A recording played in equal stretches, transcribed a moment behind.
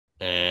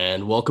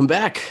And welcome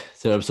back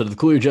to an episode of the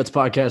Cool Your Jets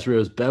podcast. We're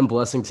with Ben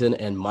Blessington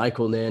and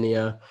Michael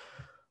Nania.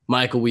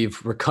 Michael,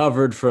 we've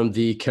recovered from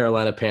the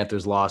Carolina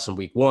Panthers loss in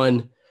week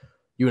one.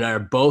 You and I are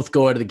both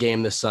going to the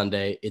game this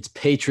Sunday. It's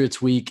Patriots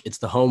week. It's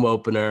the home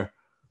opener.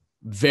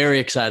 Very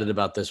excited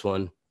about this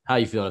one. How are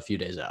you feeling a few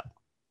days out?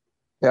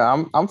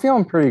 Yeah, I'm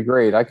feeling pretty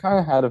great. I kind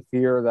of had a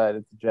fear that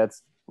if the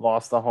Jets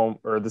lost the home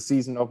or the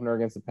season opener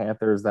against the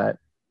Panthers, that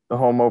the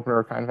home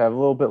opener kind of have a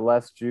little bit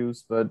less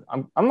juice, but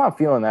I'm not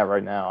feeling that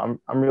right now.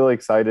 I'm really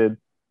excited,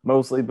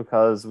 mostly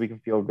because we can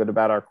feel good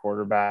about our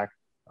quarterback.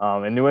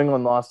 And New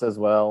England lost as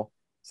well,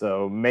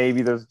 so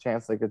maybe there's a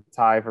chance they could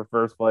tie for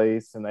first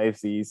place in the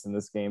AFC East in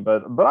this game.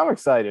 But I'm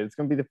excited. It's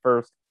going to be the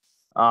first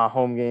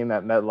home game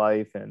at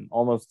MetLife in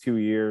almost 2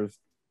 years.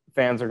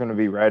 Fans are going to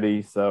be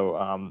ready,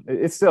 so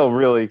it's still a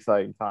really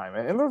exciting time.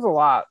 And there's a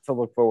lot to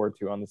look forward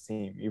to on the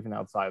team, even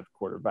outside of the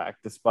quarterback,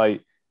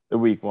 despite the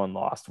week one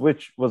loss,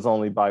 which was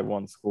only by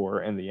one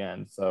score in the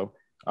end. So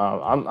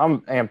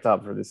I'm amped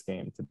up for this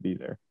game to be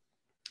there.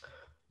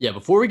 Yeah,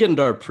 before we get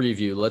into our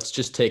preview, let's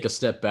just take a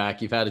step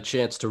back. You've had a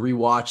chance to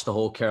rewatch the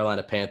whole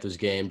Carolina Panthers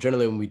game.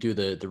 Generally, when we do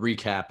the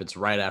recap, it's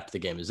right after the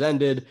game has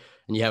ended,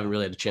 and you haven't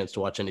really had a chance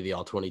to watch any of the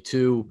All-22.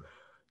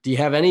 Do you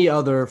have any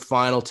other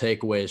final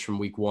takeaways from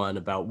week one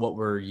about what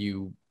were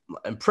you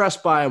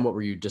impressed by and what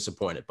were you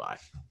disappointed by?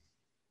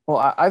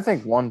 Well, I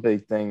think one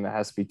big thing that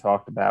has to be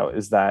talked about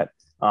is that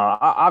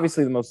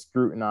obviously the most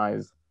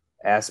scrutinized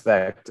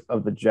aspect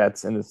of the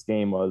Jets in this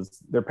game was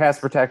their pass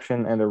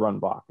protection and their run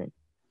blocking.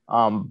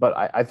 But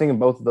I think in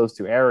both of those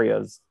two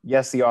areas,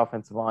 yes, the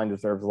offensive line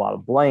deserves a lot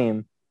of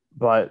blame,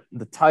 but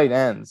the tight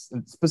ends,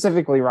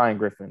 specifically Ryan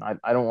Griffin,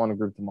 I don't want to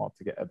group them all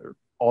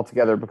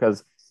together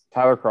because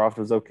Tyler Kroft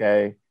was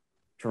okay,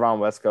 Trevon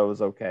Wesco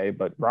was okay,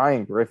 but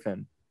Ryan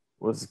Griffin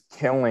was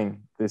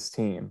killing this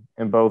team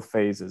in both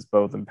phases,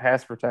 both in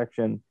pass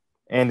protection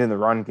and in the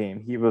run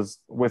game. He was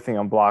whiffing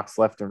on blocks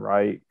left and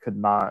right, could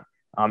not.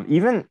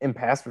 Even in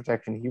pass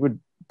protection, he would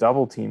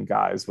double team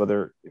guys,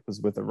 whether it was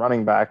with a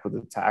running back, with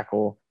a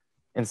tackle,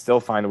 and still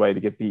find a way to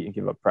get beat and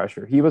give up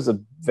pressure. He was a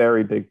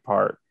very big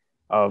part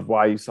of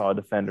why you saw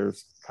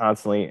defenders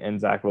constantly in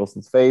Zach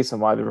Wilson's face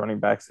and why the running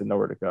backs had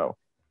nowhere to go.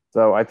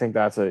 So I think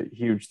that's a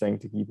huge thing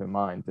to keep in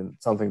mind and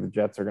something the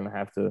Jets are going to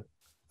have to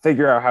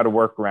figure out how to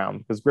work around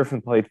because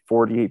Griffin played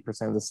 48%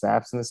 of the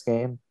snaps in this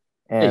game.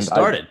 And he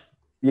started.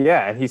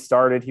 He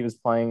started. He was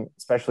playing,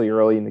 especially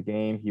early in the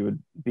game. He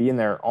would be in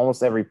there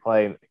almost every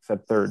play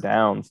except third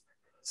downs.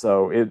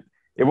 So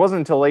it wasn't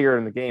until later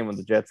in the game when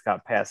the Jets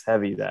got pass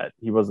heavy that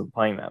he wasn't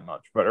playing that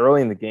much. But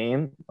early in the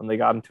game, when they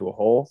got into a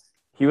hole,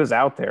 he was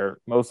out there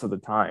most of the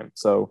time.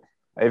 So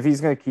if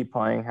he's going to keep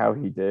playing how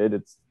he did,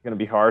 it's going to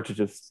be hard to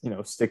just,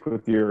 stick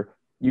with your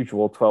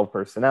usual 12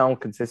 personnel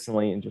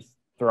consistently and just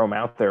throw him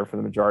out there for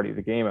the majority of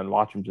the game and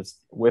watch him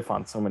just whiff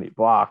on so many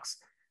blocks.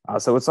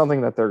 So it's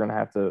something that they're going to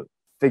have to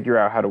figure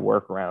out how to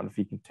work around if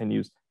he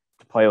continues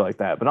to play like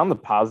that. But on the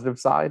positive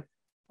side,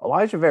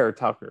 Elijah Vera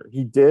Tucker,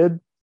 he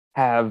did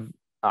end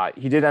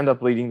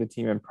up leading the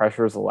team in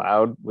pressures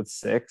allowed with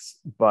 6,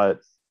 but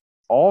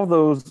all of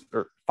those,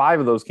 or 5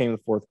 of those came in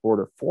the fourth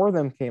quarter. 4 of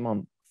them came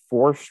on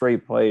 4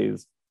 straight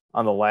plays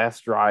on the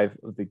last drive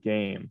of the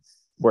game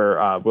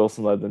where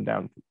Wilson led them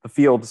down the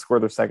field to score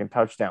their second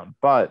touchdown.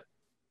 But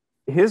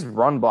his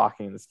run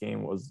blocking in this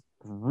game was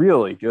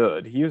really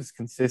good. He was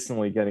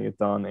consistently getting it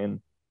done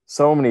in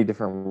so many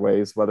different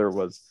ways, whether it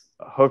was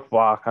a hook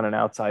block on an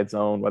outside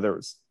zone, whether it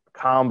was a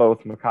combo with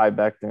Mekhi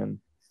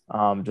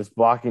Becton, just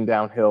blocking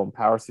downhill in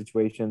power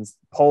situations,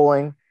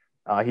 polling.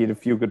 He had a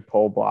few good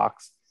pole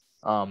blocks.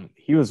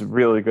 He was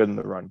really good in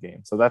the run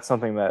game. So that's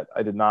something that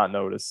I did not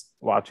notice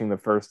watching the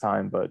first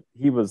time, but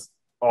he was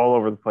all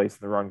over the place in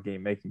the run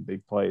game, making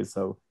big plays.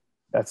 So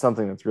that's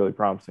something that's really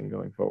promising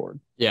going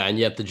forward. Yeah, and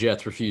yet the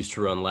Jets refused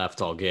to run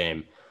left all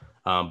game.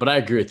 But I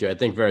agree with you. I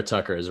think Vera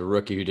Tucker is a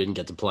rookie who didn't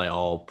get to play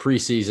all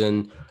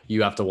preseason.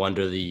 You have to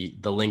wonder the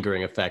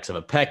lingering effects of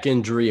a pec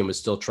injury and was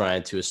still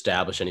trying to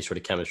establish any sort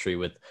of chemistry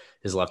with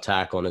his left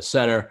tackle and his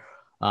center.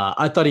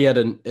 I thought he had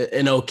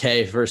an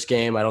okay first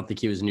game. I don't think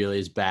he was nearly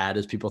as bad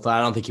as people thought.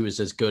 I don't think he was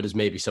as good as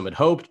maybe some had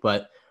hoped,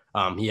 but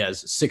he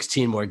has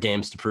 16 more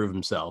games to prove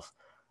himself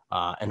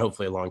and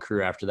hopefully a long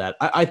career after that.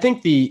 I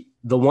think the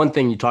one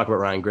thing you talk about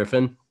Ryan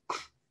Griffin,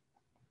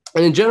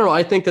 and in general,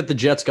 I think that the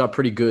Jets got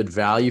pretty good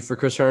value for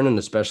Chris Herndon,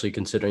 especially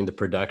considering the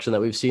production that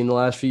we've seen the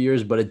last few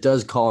years, but it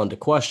does call into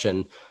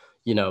question,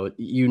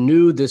 you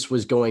knew this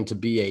was going to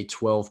be a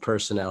 12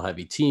 personnel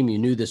heavy team. You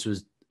knew this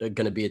was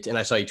going to be and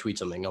I saw you tweet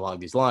something along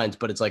these lines,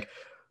 but it's like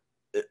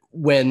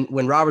when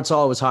Robert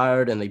Saleh was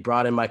hired and they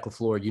brought in Mike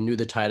LaFleur, you knew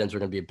the tight ends were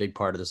going to be a big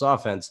part of this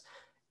offense.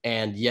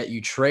 And yet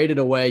you traded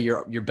away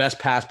your best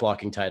pass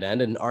blocking tight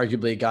end and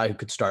arguably a guy who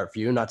could start for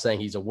you. Not saying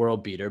he's a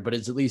world beater, but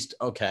it's at least,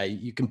 okay,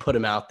 you can put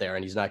him out there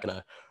and he's not going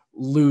to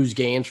lose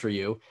games for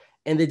you.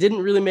 And they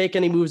didn't really make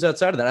any moves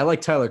outside of that. I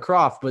like Tyler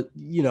Kroft, but,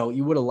 you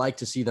would have liked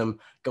to see them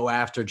go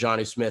after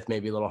Johnny Smith,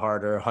 maybe a little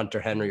harder, Hunter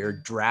Henry, or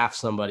draft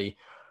somebody.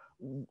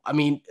 I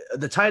mean,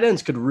 the tight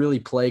ends could really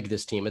plague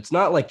this team. It's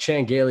not like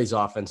Chan Gailey's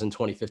offense in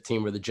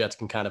 2015 where the Jets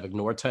can kind of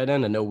ignore tight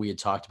end. I know we had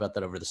talked about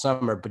that over the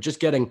summer, but just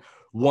getting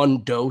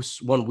one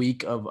dose, 1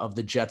 week of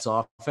the Jets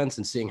offense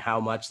and seeing how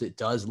much it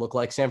does look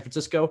like San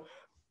Francisco,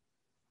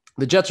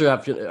 the Jets are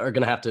going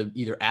to have to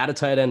either add a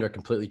tight end or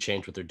completely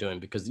change what they're doing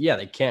because, yeah,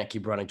 they can't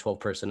keep running 12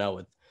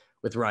 personnel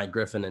with Ryan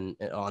Griffin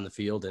and on the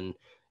field. And,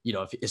 you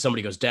know, if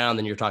somebody goes down,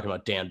 then you're talking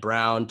about Dan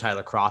Brown,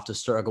 Tyler Kroft has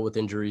struggled with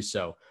injuries.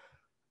 So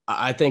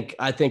I think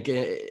they're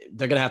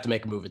going to have to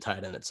make a move at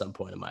tight end at some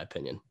point, in my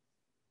opinion.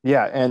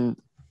 Yeah, and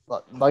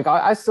like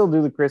I still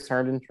do the Chris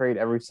Herndon trade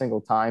every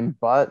single time,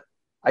 but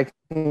I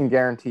can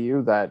guarantee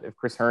you that if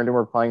Chris Herndon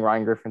were playing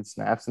Ryan Griffin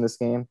snaps in this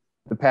game,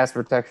 the pass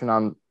protection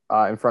on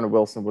in front of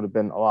Wilson would have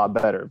been a lot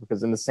better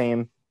because in the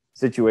same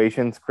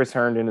situations, Chris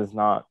Herndon is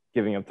not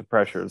giving up the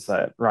pressures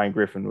that Ryan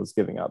Griffin was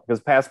giving up because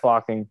pass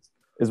blocking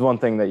is one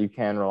thing that you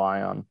can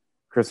rely on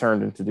Chris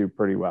Herndon to do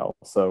pretty well.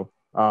 So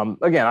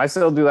again, I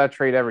still do that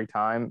trade every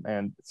time,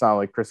 and it's not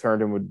like Chris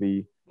Herndon would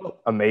be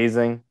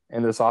amazing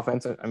in this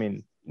offense. I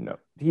mean, you know,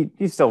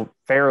 he's still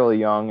fairly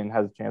young and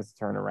has a chance to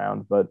turn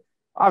around, but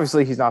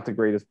obviously he's not the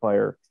greatest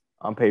player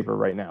on paper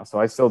right now. So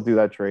I still do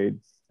that trade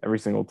every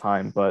single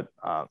time. But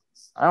I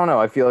don't know.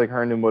 I feel like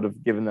Herndon would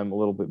have given them a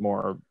little bit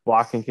more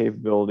blocking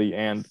capability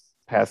and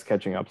pass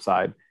catching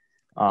upside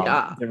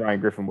than Ryan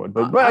Griffin would.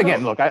 But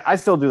again, look, I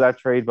still do that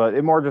trade, but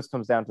it more just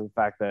comes down to the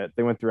fact that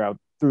they went through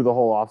the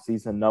whole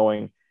offseason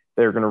knowing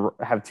they're going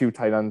to have two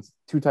tight ends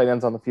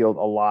on the field a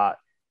lot.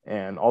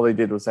 And all they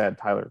did was add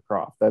Tyler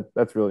Kroft.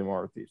 That's really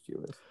more what the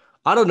issue is.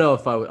 I don't know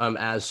if I'm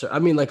as – I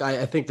mean, like,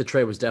 I think the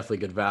trade was definitely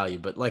good value.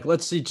 But, like,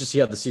 let's see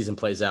how the season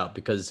plays out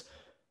because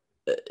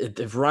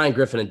if Ryan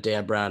Griffin and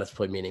Dan Brown have to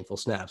play meaningful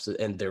snaps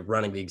and they're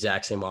running the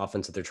exact same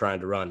offense that they're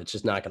trying to run, it's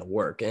just not going to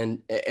work.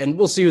 And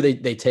we'll see who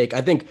they take.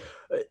 I think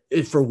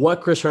for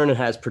what Chris Herndon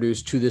has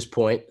produced to this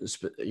point,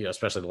 you know,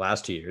 especially the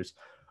last 2 years,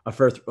 a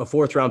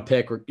fourth-round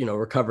pick, you know,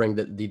 recovering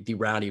the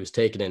round he was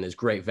taken in is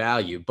great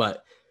value.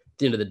 But –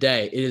 the end of the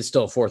day, it is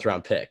still a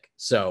fourth-round pick.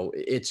 So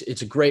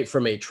it's great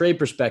from a trade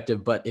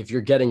perspective, but if you're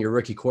getting your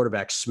rookie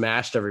quarterback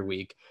smashed every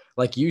week,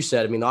 like you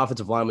said, I mean, the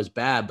offensive line was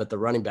bad, but the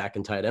running back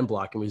and tight end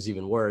blocking was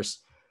even worse.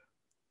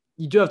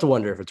 You do have to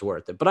wonder if it's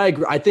worth it. But I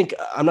agree. I think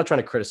I'm not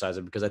trying to criticize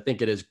it because I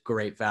think it is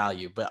great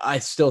value, but I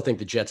still think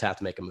the Jets have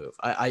to make a move.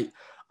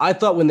 I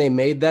thought when they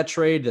made that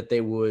trade that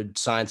they would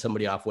sign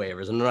somebody off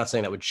waivers, and I'm not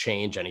saying that would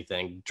change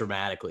anything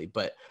dramatically,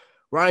 but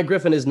Ryan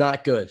Griffin is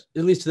not good,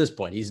 at least to this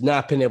point. He's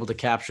not been able to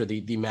capture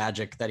the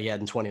magic that he had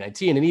in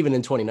 2019. And even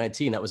in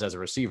 2019, that was as a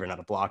receiver, not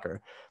a blocker.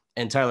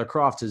 And Tyler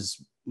Kroft has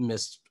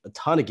missed a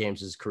ton of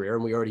games in his career,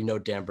 and we already know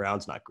Dan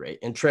Brown's not great.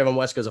 And Trayvon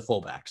Wesco is a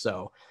fullback.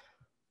 So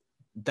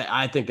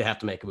I think they have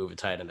to make a move at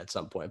tight end at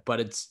some point. But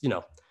it's, you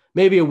know,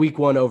 maybe a week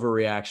one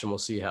overreaction. We'll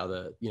see how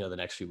the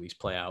next few weeks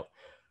play out.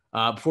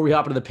 Before we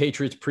hop into the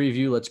Patriots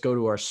preview, let's go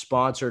to our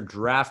sponsor,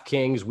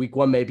 DraftKings. Week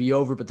one may be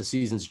over, but the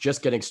season's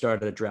just getting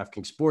started at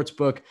DraftKings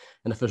Sportsbook,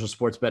 an official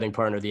sports betting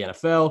partner of the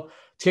NFL.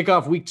 To kick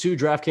off week two,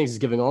 DraftKings is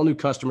giving all new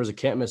customers a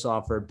can't-miss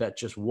offer. Bet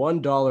just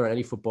 $1 on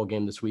any football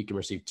game this week and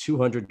receive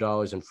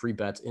 $200 in free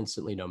bets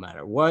instantly, no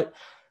matter what.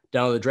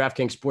 Download the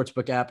DraftKings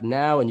Sportsbook app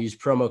now and use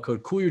promo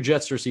code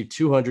CoolYourJets to receive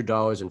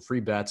 $200 in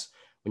free bets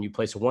when you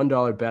place a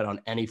 $1 bet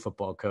on any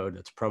football code.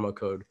 That's promo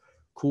code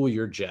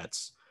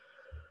CoolYourJets.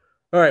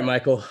 All right,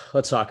 Michael,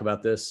 let's talk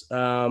about this.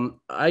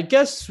 I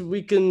guess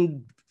we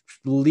can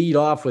lead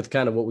off with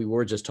kind of what we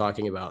were just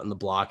talking about in the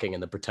blocking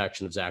and the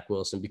protection of Zach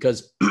Wilson,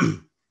 because,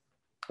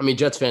 I mean,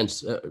 Jets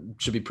fans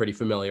should be pretty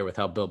familiar with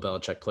how Bill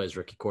Belichick plays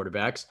rookie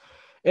quarterbacks.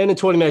 And in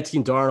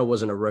 2019, Darnold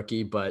wasn't a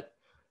rookie, but,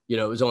 you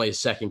know, it was only his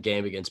second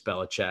game against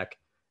Belichick.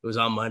 It was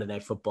on Monday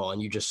Night Football,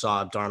 and you just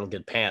saw Darnold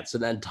get pants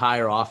and the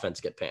entire offense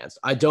get pants.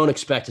 I don't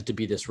expect it to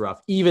be this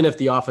rough. Even if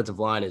the offensive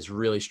line is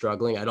really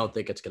struggling, I don't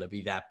think it's going to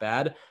be that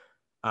bad.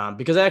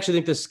 Because I actually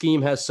think this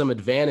scheme has some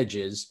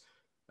advantages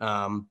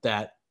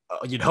that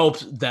you'd hope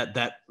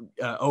that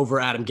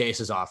over Adam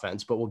Gase's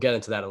offense, but we'll get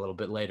into that a little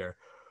bit later.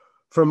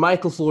 From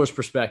Michael Floor's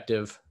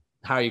perspective,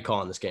 how are you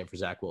calling this game for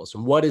Zach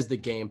Wilson? What is the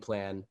game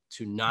plan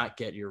to not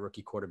get your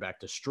rookie quarterback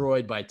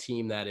destroyed by a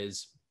team that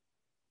is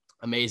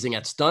amazing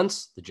at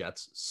stunts? The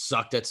Jets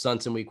sucked at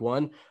stunts in week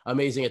one.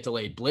 Amazing at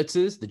delayed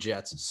blitzes. The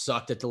Jets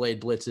sucked at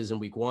delayed blitzes in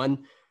week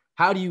one.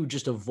 How do you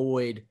just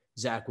avoid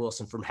Zach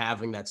Wilson from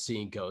having that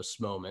seeing ghosts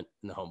moment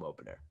in the home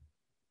opener?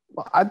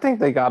 Well, I think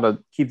they got to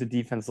keep the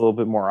defense a little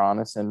bit more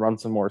honest and run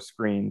some more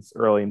screens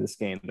early in this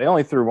game. They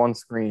only threw one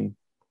screen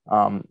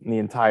in the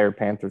entire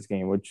Panthers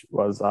game, which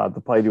was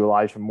the play to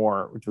Elijah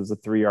Moore, which was a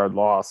 3-yard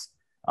loss.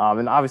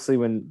 And obviously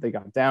when they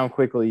got down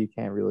quickly, you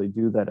can't really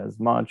do that as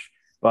much.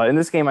 But in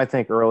this game, I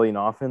think early and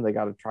often they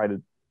got to try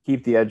to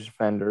keep the edge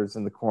defenders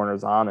and the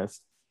corners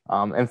honest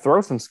and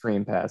throw some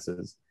screen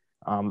passes.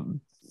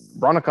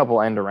 Run a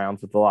couple end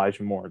arounds with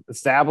Elijah Moore,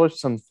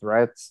 establish some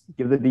threats,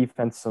 give the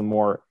defense some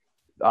more,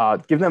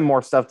 give them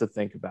more stuff to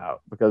think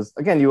about. Because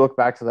again, you look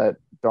back to that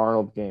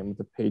Darnold game with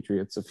the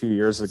Patriots a few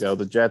years ago,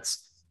 the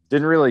Jets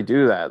didn't really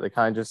do that. They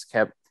kind of just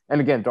kept, and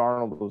again,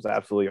 Darnold was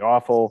absolutely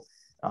awful.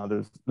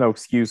 There's no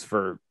excuse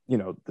for,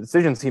 the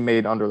decisions he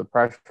made under the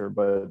pressure,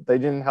 but they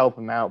didn't help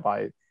him out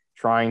by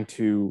trying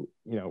to,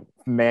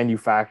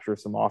 manufacture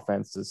some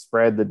offense to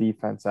spread the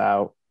defense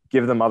out,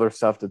 give them other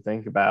stuff to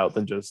think about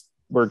than just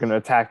we're going to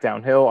attack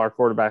downhill. Our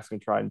quarterback's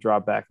going to try and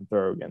drop back and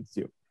throw against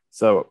you.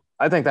 So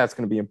I think that's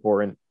going to be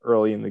important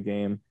early in the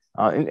game.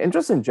 And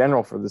just in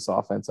general for this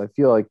offense, I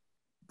feel like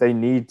they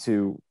need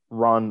to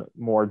run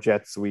more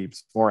jet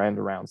sweeps, more end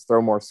arounds,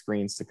 throw more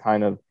screens to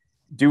kind of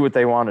do what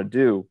they want to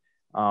do,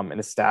 and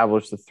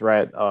establish the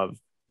threat of,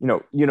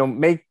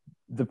 make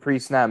the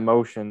pre-snap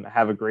motion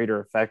have a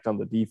greater effect on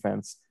the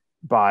defense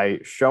by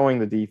showing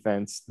the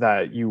defense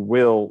that you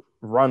will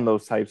run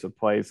those types of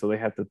plays. So they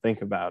have to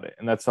think about it.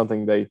 And that's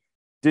something they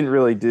didn't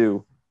really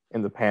do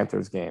in the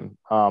Panthers game.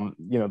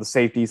 The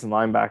safeties and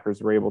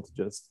linebackers were able to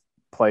just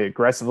play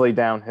aggressively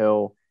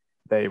downhill.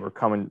 They were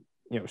coming,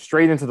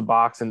 straight into the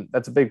box. And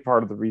that's a big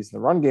part of the reason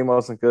the run game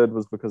wasn't good,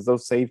 was because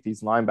those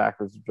safeties and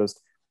linebackers were just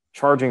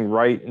charging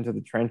right into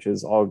the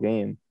trenches all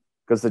game,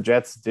 because the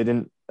Jets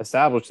didn't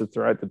establish the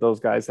threat that those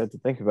guys had to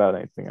think about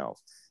anything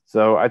else.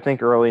 So I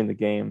think early in the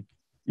game,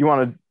 you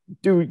want to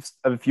do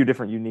a few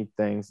different unique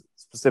things,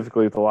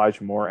 specifically with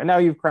Elijah Moore. And now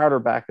you have Crowder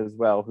back as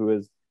well, who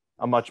is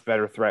a much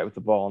better threat with the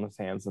ball in his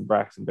hands than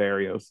Braxton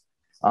Berrios,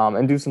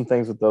 and do some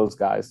things with those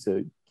guys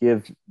to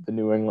give the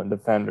New England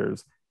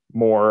defenders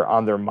more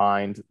on their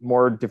mind,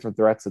 more different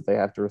threats that they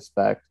have to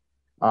respect,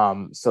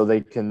 so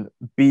they can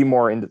be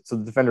so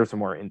the defenders are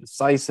more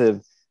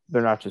indecisive.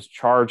 They're not just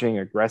charging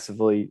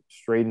aggressively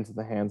straight into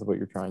the hands of what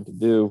you're trying to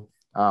do.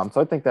 So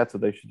I think that's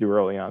what they should do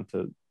early on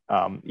to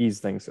ease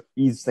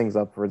things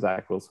up for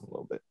Zach Wilson a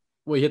little bit.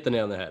 Well, you hit the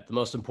nail on the head. The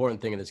most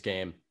important thing in this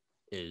game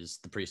is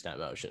the pre-snap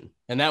motion.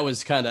 And that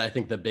was kind of, I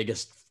think, the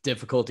biggest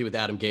difficulty with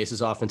Adam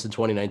Gase's offense in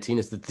 2019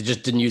 is that they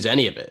just didn't use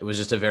any of it. It was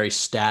just a very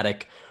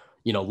static,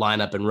 line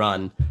up and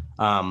run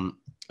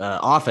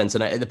offense.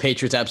 And the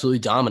Patriots absolutely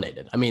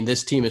dominated. I mean,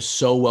 this team is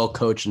so well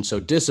coached and so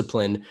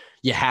disciplined.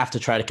 You have to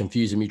try to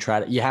confuse them.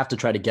 You have to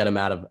try to get them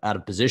out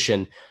of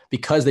position,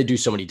 because they do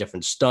so many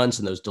different stunts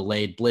and those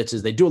delayed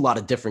blitzes. They do a lot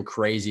of different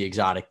crazy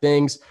exotic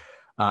things,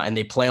 and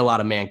they play a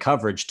lot of man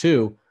coverage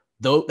too.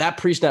 Though that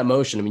pre-snap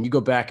motion, I mean, you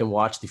go back and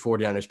watch the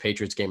 49ers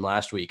Patriots game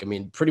last week. I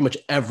mean, pretty much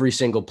every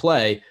single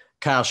play,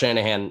 Kyle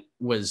Shanahan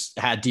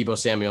had Deebo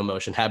Samuel in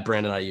motion, had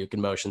Brandon Ayuk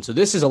in motion. So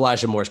this is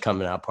Elijah Moore's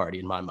coming out party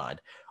in my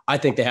mind. I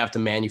think they have to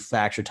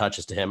manufacture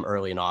touches to him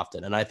early and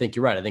often. And I think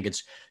you're right. I think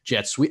it's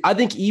jet sweep. I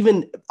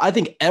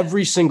think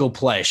every single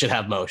play should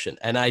have motion.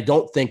 And I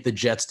don't think the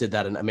Jets did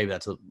that. And maybe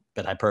that's a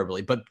bit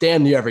hyperbole, but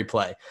damn near every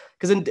play.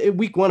 Because in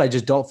week one, I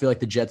just don't feel like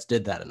the Jets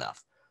did that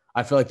enough.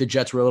 I feel like the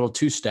Jets were a little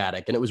too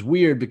static, and it was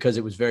weird because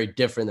it was very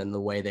different than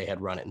the way they had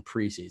run it in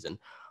preseason.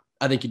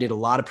 I think you need a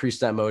lot of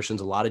pre-snap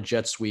motions, a lot of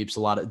jet sweeps, a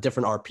lot of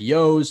different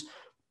RPOs,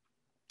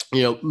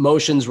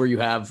 motions where you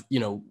have,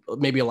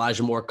 maybe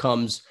Elijah Moore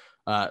comes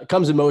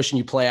in motion,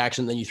 you play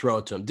action, then you throw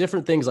it to him.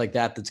 Different things like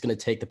that that's going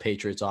to take the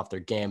Patriots off their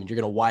game, and you're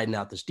going to widen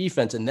out this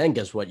defense. And then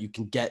guess what? You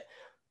can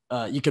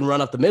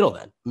run up the middle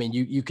then. I mean,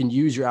 you can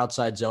use your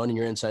outside zone and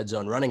your inside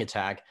zone running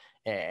attack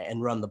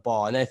and run the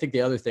ball. And I think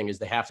the other thing is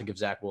they have to give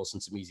Zach Wilson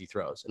some easy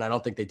throws. And I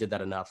don't think they did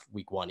that enough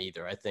week one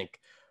either. I think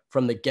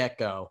from the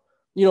get-go,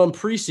 in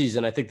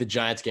preseason, I think the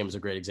Giants game was a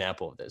great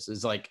example of this.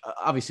 It's like,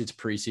 obviously it's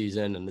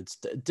preseason and it's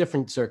a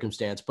different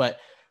circumstance, but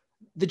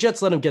the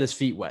Jets let him get his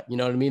feet wet. You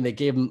know what I mean? They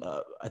gave him,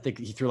 I think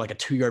he threw like a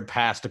 2-yard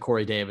pass to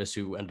Corey Davis,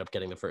 who ended up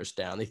getting the first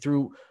down. They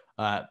threw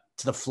to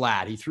the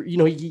flat.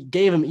 He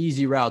gave him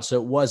easy routes. So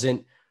it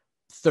wasn't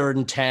 3rd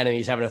and 10 and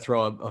he's having to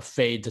throw a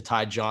fade to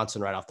Ty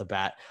Johnson right off the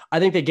bat. I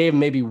think they gave him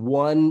maybe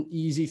one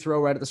easy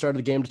throw right at the start of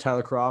the game to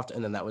Tyler Kroft,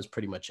 and then that was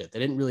pretty much it. They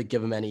didn't really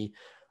give him any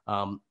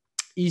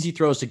easy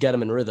throws to get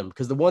him in rhythm,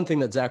 because the one thing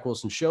that Zach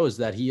Wilson shows is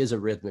that he is a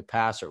rhythmic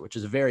passer, which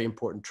is a very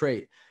important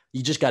trait.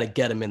 You just got to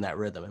get him in that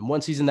rhythm. And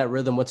once he's in that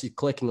rhythm, once he's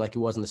clicking like he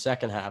was in the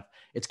second half,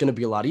 it's going to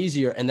be a lot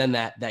easier. And then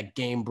that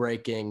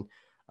game-breaking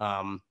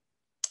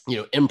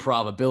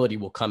improv ability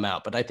will come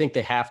out. But I think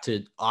they have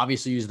to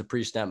obviously use the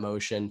pre-snap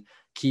motion,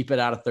 keep it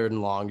out of 3rd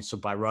and long. So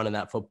by running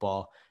that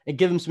football and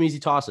give him some easy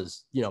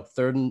tosses,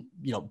 3rd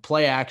and,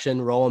 play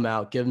action, roll him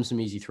out, give him some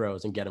easy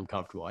throws and get him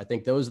comfortable. I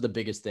think those are the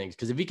biggest things.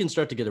 Because if he can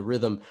start to get a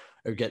rhythm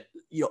or get,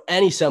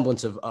 any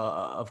semblance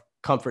of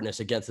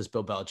comfortness against this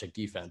Bill Belichick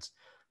defense,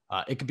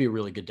 it could be a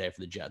really good day for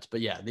the Jets.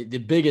 But yeah,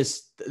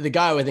 the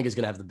guy who I think is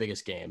going to have the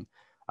biggest game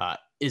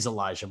is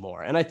Elijah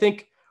Moore. And I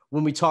think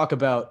when we talk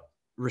about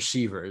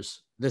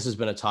receivers, this has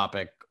been a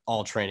topic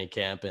all training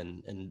camp,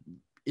 and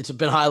it's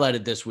been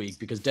highlighted this week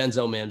because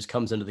Denzel Mims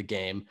comes into the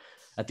game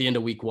at the end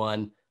of week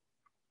one.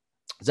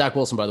 Zach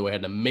Wilson, by the way,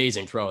 had an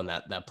amazing throw in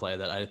that play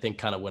that I think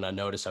kind of when I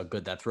noticed how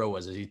good that throw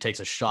was is he takes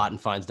a shot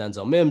and finds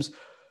Denzel Mims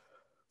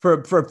for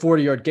a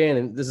 40-yard gain.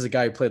 And this is a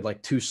guy who played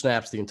like 2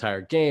 snaps the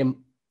entire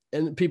game.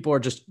 And people are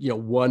just,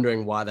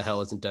 wondering why the hell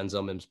isn't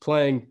Denzel Mims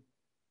playing.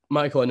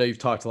 Michael, I know you've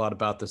talked a lot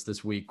about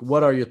this week.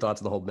 What are your thoughts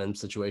on the whole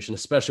Mims situation,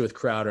 especially with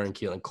Crowder and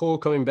Keelan Cole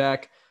coming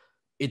back?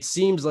 It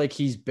seems like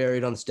he's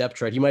buried on the depth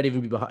chart. He might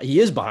even be behind.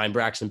 He is behind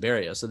Braxton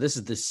Berrios. So this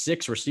is the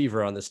 6th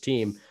receiver on this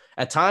team.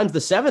 at times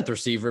the seventh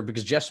receiver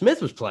because Jeff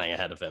Smith was playing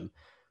ahead of him.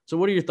 So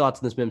what are your thoughts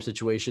on this Mims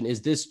situation?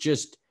 Is this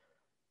just,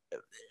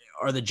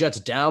 are the Jets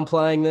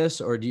downplaying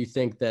this, or do you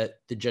think that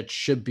the Jets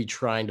should be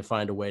trying to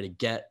find a way to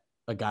get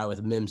a guy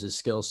with Mims's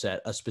skill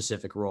set a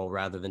specific role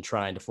rather than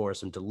trying to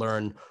force him to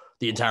learn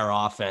the entire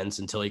offense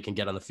until he can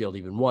get on the field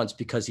even once,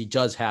 because he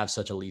does have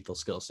such a lethal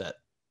skill set?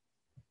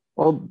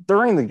 Well,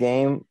 during the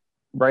game,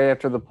 right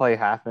after the play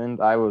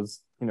happened, I was,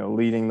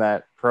 leading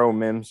that pro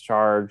Mims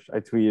charge.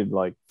 I tweeted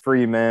like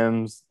free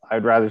Mims.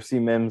 I'd rather see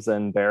Mims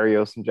than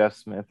Barrios and Jeff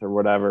Smith or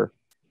whatever.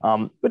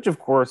 Which of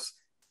course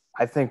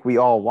I think we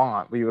all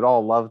want. We would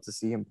all love to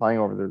see him playing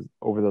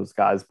over those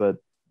guys. But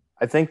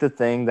I think the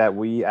thing that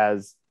we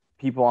as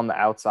people on the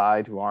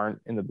outside who aren't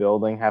in the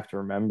building have to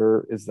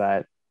remember is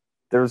that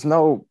there's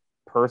no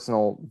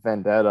personal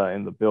vendetta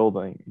in the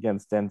building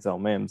against Denzel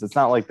Mims. It's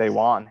not like they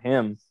want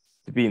him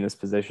to be in this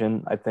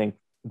position. I think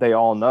they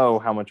all know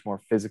how much more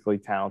physically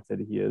talented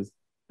he is.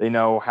 They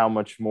know how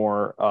much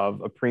more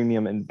of a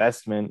premium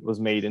investment was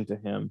made into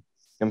him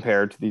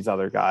compared to these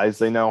other guys.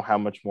 They know how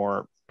much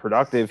more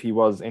productive he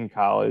was in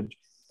college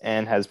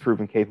and has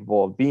proven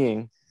capable of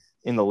being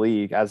in the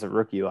league as a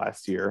rookie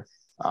last year.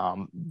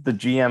 The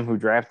GM who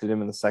drafted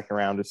him in the second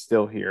round is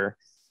still here.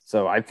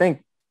 So I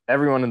think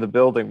everyone in the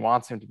building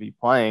wants him to be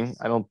playing.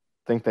 I don't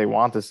think they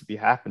want this to be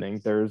happening.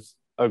 There's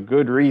a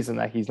good reason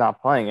that he's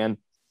not playing, and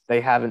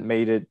they haven't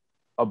made it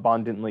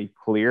abundantly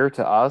clear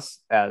to us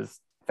as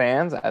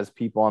fans, as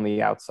people on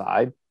the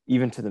outside,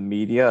 even to the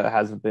media. It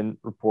hasn't been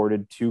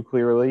reported too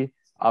clearly.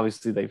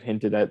 Obviously, they've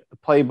hinted at the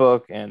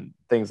playbook and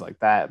things like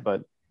that,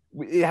 but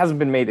it hasn't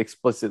been made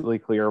explicitly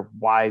clear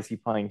why is he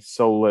playing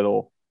so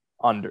little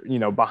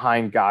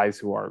behind guys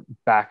who are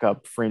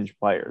backup fringe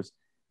players.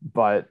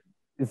 But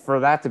for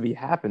that to be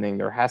happening,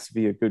 there has to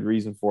be a good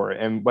reason for it.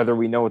 And whether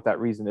we know what that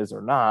reason is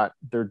or not,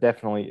 there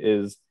definitely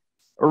is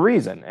a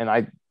reason. And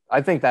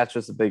I think that's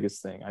just the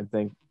biggest thing. I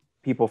think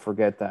people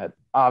forget that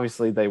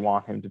obviously they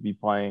want him to be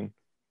playing.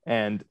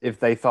 And if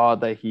they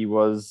thought that he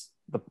was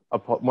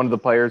one of the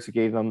players who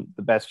gave them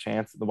the best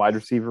chance in the wide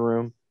receiver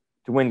room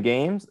to win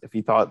games, if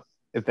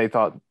they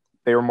thought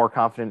they were more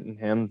confident in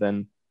him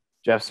than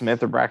Jeff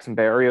Smith or Braxton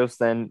Berrios,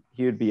 then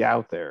he would be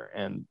out there.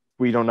 And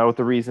we don't know what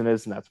the reason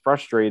is, and that's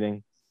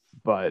frustrating.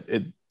 But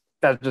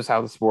that's just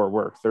how the sport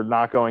works. They're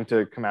not going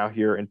to come out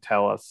here and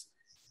tell us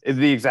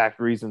the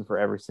exact reason for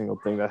every single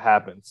thing that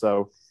happens.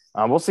 So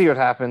we'll see what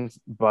happens,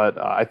 but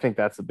I think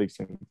that's the big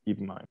thing to keep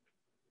in mind.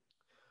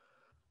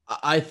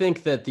 I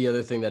think that the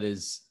other thing that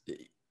is,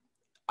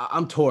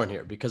 I'm torn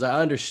here because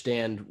I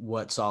understand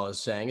what Saul is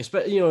saying,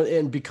 especially,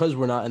 and because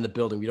we're not in the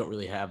building, we don't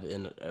really have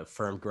a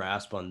firm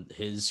grasp on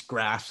his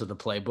grasp of the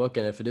playbook.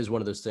 And if it is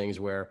one of those things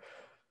where,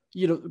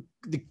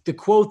 the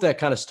quote that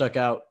kind of stuck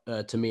out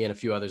to me and a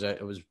few others,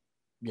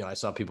 I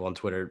saw people on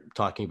Twitter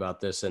talking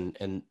about this,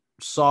 and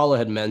Saul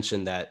had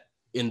mentioned that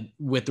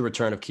with the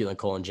return of Keelan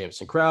Cole and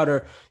Jamison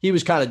Crowder, he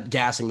was kind of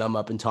gassing them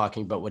up and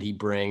talking about what he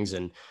brings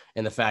and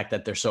the fact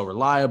that they're so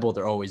reliable.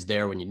 They're always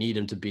there when you need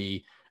them to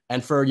be.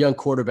 And for a young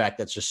quarterback,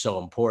 that's just so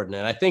important.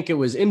 And I think it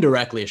was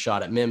indirectly a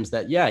shot at Mims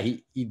that,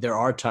 there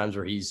are times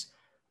where he's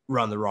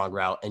run the wrong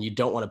route, and you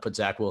don't want to put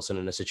Zach Wilson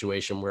in a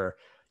situation where,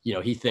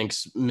 he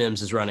thinks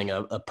Mims is running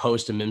a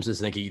post and Mims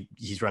is thinking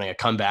he's running a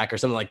comeback or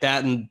something like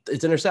that, and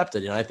it's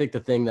intercepted. And I think the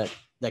thing that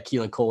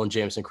Keelan Cole and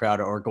Jamison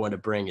Crowder are going to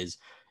bring is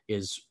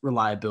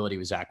reliability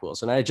with Zach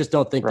Wilson. I just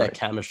don't think that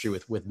chemistry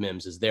with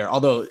Mims is there.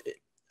 Although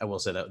I will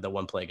say that the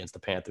one play against the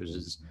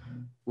Panthers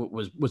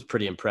was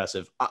pretty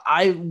impressive.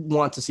 I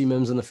want to see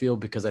Mims in the field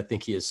because I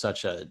think he is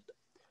such a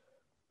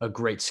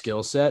great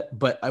skill set.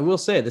 But I will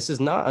say this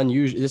is not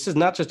unusual. This is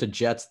not just a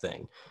Jets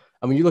thing.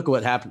 I mean, you look at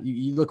what happened.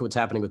 You look at what's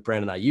happening with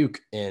Brandon Ayuk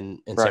in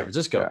San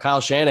Francisco. Yeah.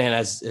 Kyle Shanahan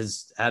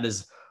has had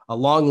a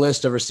long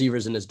list of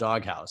receivers in his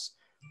doghouse,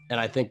 and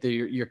I think that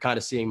you're kind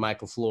of seeing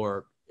Michael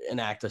Floor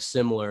enact a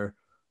similar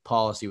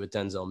policy with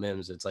Denzel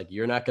Mims. It's like,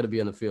 you're not going to be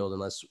on the field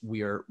unless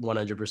we are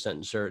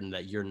 100% certain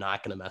that you're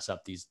not going to mess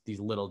up these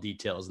little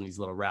details and these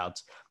little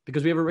routes,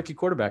 because we have a rookie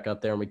quarterback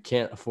out there and we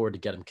can't afford to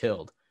get him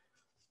killed.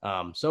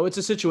 So it's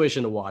a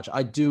situation to watch.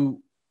 I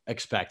do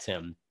expect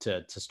him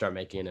to start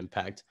making an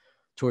impact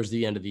towards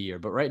the end of the year.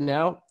 But right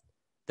now,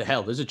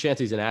 there's a chance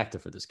he's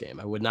inactive for this game.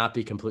 I would not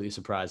be completely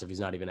surprised if he's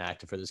not even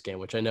active for this game,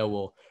 which I know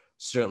will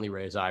certainly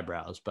raise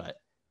eyebrows. But,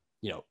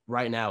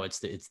 right now it's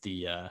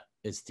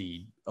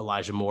the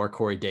Elijah Moore,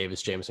 Corey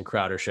Davis, Jamison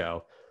Crowder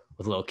show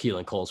with a little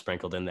Keelan Cole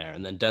sprinkled in there.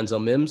 And then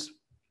Denzel Mims,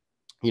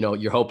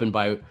 you're hoping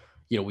by,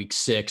 week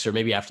 6 or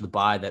maybe after the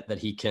bye that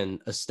he can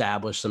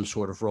establish some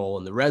sort of role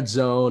in the red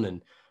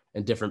zone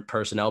and different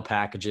personnel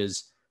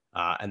packages.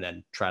 And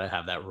then try to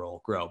have that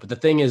role grow. But the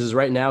thing is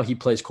right now he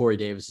plays Corey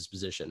Davis's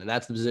position, and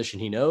that's the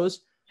position he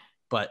knows.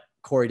 But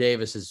Corey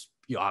Davis is,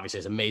 obviously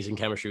has amazing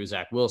chemistry with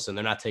Zach Wilson.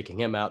 They're not taking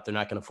him out. They're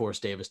not going to force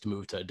Davis to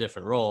move to a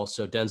different role.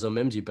 So Denzel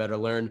Mims, you better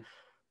learn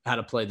how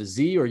to play the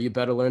Z, or you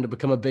better learn to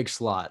become a big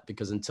slot,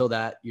 because until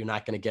that, you're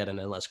not going to get it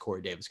unless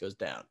Corey Davis goes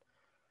down.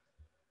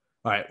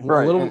 All right.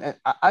 Right. And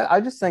I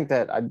just think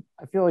that I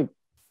feel like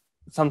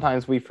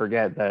sometimes we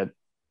forget that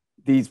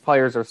these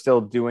players are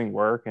still doing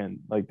work and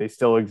like they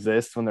still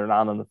exist when they're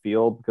not on the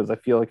field, because I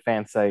feel like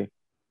fans say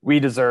we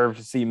deserve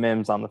to see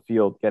Mims on the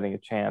field getting a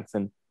chance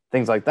and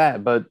things like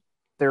that. But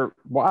they're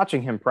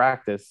watching him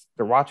practice,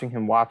 they're watching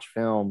him watch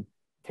film,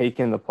 take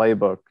in the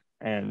playbook,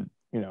 and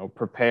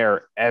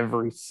prepare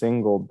every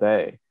single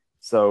day.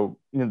 So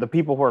the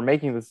people who are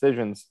making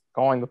decisions,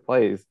 calling the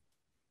plays,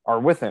 are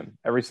with him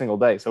every single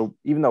day. So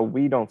even though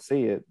we don't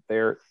see it,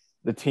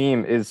 the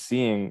team is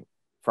seeing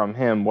from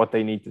him what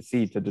they need to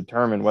see to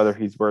determine whether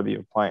he's worthy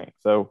of playing.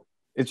 So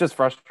it's just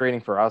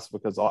frustrating for us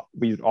because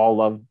we all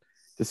love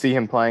to see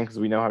him playing because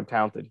we know how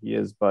talented he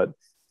is. But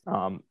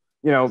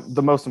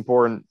the most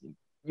important,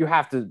 you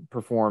have to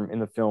perform in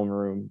the film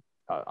room,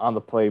 on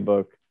the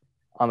playbook,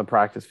 on the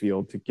practice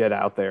field to get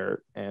out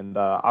there. And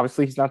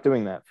obviously he's not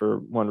doing that for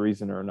one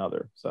reason or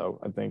another. So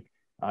I think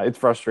it's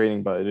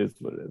frustrating, but it is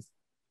what it is.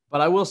 But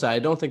I will say, I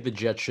don't think the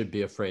Jets should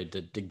be afraid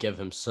to give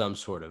him some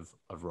sort of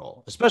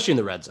role, especially in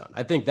the red zone.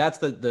 I think that's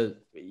the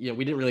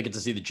we didn't really get to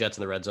see the Jets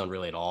in the red zone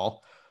really at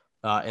all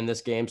in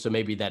this game. So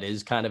maybe that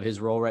is kind of his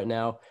role right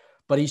now.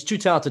 But he's too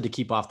talented to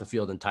keep off the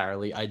field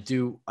entirely. I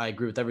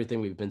agree with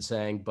everything we've been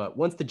saying. But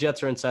once the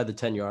Jets are inside the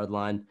 10-yard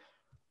line,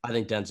 I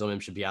think Denzel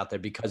Mims should be out there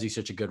because he's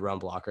such a good run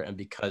blocker and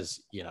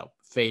because,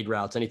 fade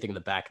routes, anything in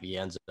the back of the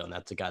end zone,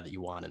 that's the guy that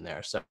you want in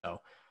there. So,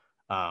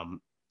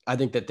 I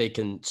think that they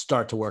can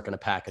start to work on a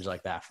package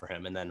like that for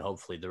him. And then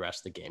hopefully the rest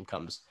of the game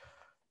comes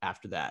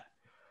after that.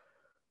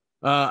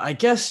 I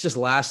guess just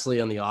lastly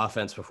on the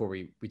offense, before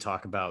we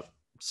talk about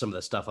some of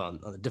the stuff on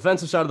the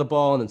defensive side of the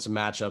ball and then some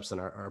matchups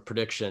and our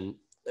prediction,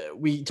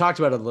 we talked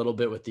about it a little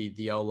bit with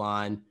the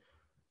O-line,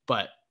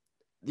 but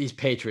these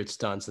Patriot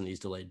stunts and these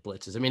delayed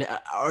blitzes. I mean,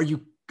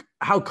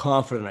 how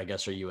confident, I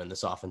guess, are you in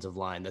this offensive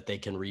line that they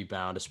can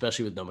rebound,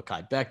 especially with no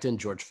Mekhi Becton,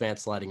 George Fant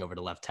sliding over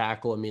to left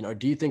tackle? I mean, or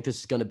do you think this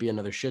is going to be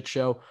another shit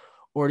show?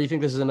 Or do you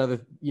think this is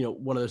another,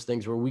 one of those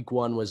things where week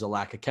 1 was a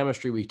lack of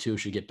chemistry, week 2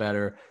 should get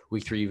better,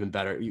 week 3 even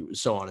better,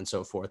 so on and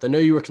so forth? I know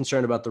you were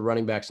concerned about the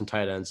running backs and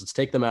tight ends. Let's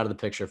take them out of the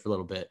picture for a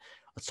little bit.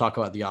 Let's talk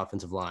about the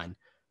offensive line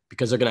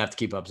because they're going to have to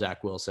keep up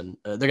Zach Wilson.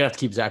 They're going to have to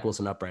keep Zach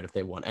Wilson upright if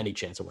they want any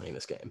chance of winning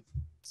this game.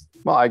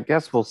 Well, I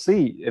guess we'll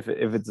see if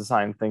it's a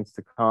sign of things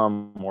to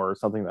come or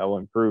something that will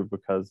improve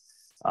because,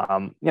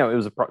 it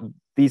was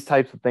these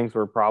types of things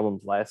were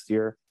problems last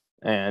year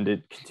and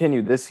it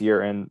continued this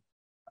year. And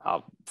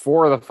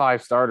 4 of the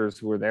 5 starters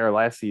who were there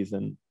last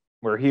season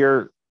were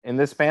here in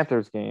this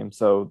Panthers game.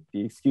 So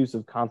the excuse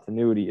of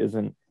continuity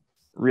isn't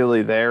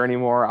really there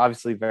anymore.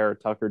 Obviously, Vera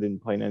Tucker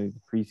didn't play in any of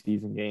the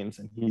preseason games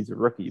and he's a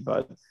rookie,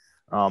 but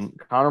Connor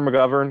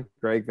McGovern,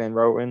 Greg Van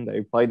Roten,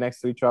 they played next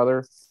to each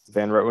other.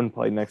 Van Roten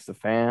played next to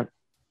Fant.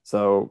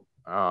 So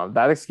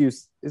that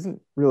excuse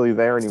isn't really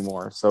there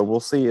anymore. So we'll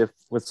see if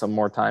with some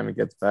more time it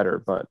gets better.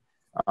 But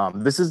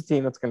this is a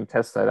team that's going to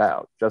test that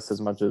out just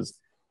as much as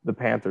the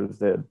Panthers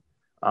did.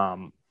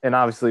 And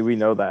obviously we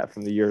know that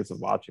from the years of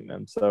watching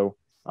them. So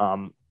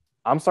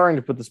I'm starting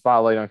to put the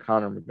spotlight on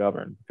Connor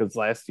McGovern because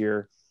last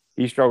year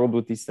he struggled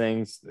with these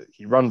things.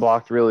 He run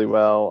blocked really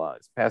well.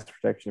 His pass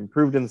protection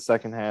improved in the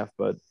second half,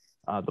 but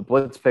the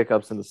blitz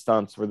pickups and the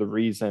stunts were the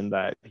reason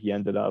that he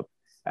ended up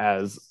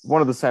as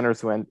one of the centers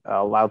who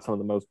allowed some of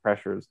the most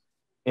pressures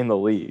in the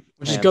league.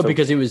 Which is good which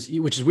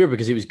is weird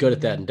because he was good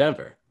at that in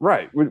Denver.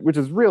 Right. Which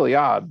is really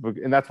odd.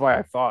 And that's why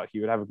I thought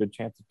he would have a good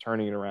chance of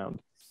turning it around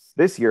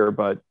this year.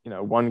 But,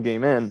 one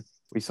game in,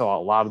 we saw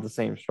a lot of the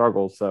same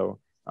struggles. So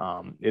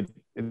it's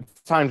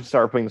time to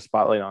start putting the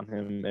spotlight on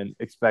him and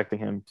expecting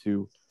him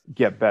to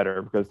get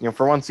better because,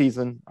 for one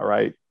season, all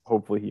right,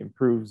 hopefully he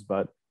improves,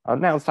 but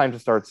now it's time to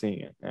start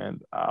seeing it.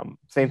 And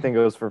same thing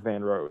goes for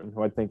Van Roten,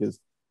 who I think is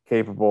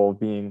capable of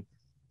being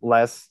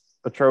less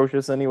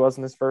atrocious than he was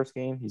in his first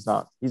game. He's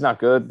not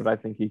good, but I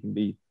think he can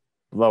be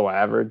below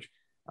average,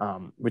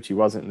 which he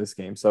wasn't in this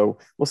game. So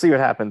we'll see what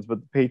happens.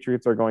 But the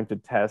Patriots are going to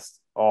test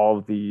all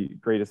of the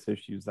greatest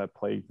issues that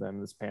plagued them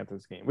in this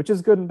Panthers game, which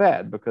is good and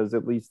bad because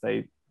at least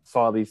they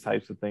saw these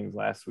types of things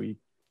last week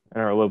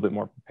and are a little bit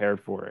more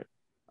prepared for it.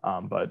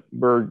 But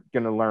we're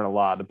going to learn a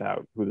lot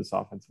about who this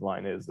offensive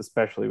line is,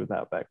 especially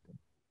without Becton.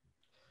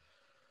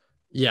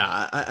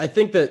 Yeah, I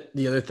think that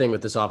the other thing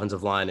with this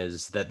offensive line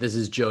is that this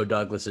is Joe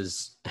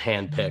Douglas's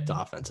hand-picked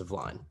offensive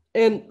line.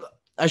 And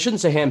I shouldn't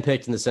say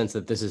hand-picked in the sense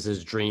that this is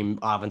his dream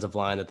offensive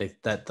line that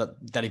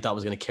he thought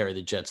was going to carry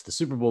the Jets to the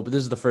Super Bowl. But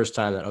this is the first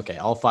time that, okay,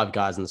 all 5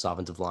 guys in this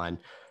offensive line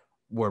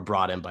were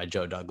brought in by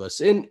Joe Douglas.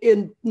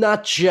 In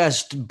not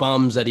just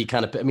bums that he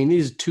kind of – I mean,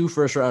 these 2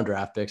 first-round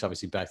draft picks.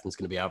 Obviously, Becton's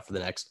going to be out for the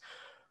next –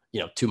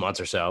 2 months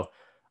or so.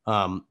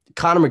 Connor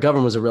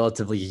McGovern was a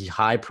relatively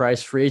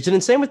high-priced free agent,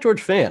 and same with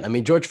George Fant. I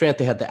mean, George Fant,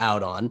 they had the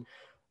out on.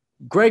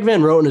 Greg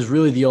Van Roten is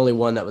really the only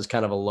one that was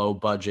kind of a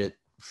low-budget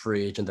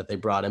free agent that they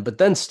brought in. But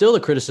then still the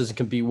criticism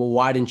can be, well,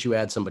 why didn't you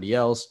add somebody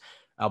else,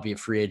 albeit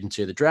free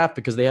agency of the draft,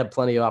 because they had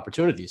plenty of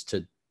opportunities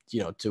to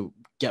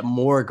get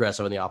more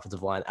aggressive on the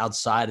offensive line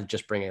outside of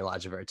just bringing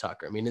Elijah Vera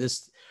Tucker. I mean,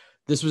 this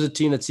was a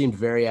team that seemed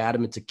very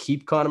adamant to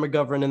keep Connor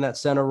McGovern in that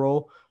center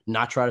role,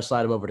 not try to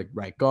slide him over to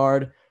right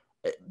guard.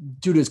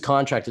 due to his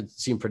contract, it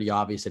seemed pretty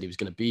obvious that he was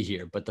going to be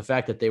here. But the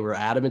fact that they were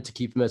adamant to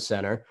keep him at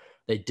center,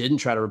 they didn't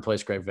try to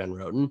replace Greg Van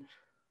Roten.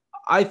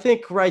 I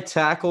think right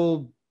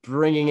tackle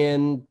bringing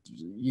in,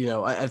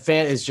 a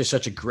fan is just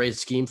such a great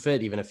scheme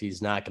fit, even if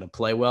he's not going to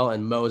play well.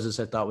 And Moses,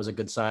 I thought, was a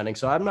good signing.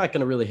 So I'm not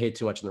going to really hate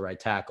too much on the right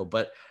tackle.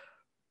 But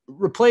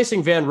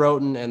replacing Van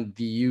Roten and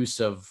the use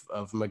of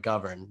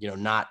McGovern,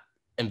 not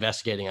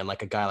investigating on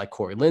like a guy like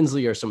Corey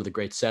Linsley or some of the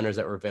great centers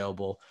that were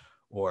available,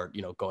 or,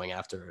 going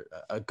after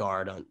a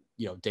guard on,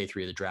 day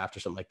 3 of the draft or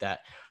something like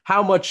that.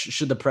 How much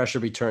should the pressure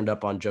be turned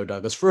up on Joe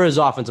Douglas for his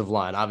offensive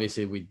line?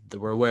 Obviously,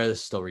 we're aware this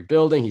is still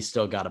rebuilding. He's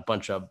still got a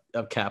bunch of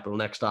capital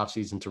next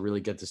offseason to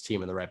really get this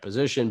team in the right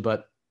position.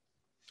 But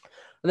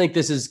I think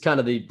this is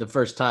kind of the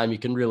first time you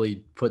can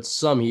really put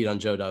some heat on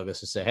Joe Douglas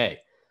to say, hey,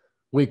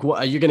 week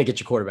one, you're going to get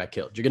your quarterback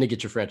killed. You're going to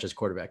get your franchise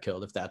quarterback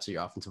killed if that's how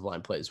your offensive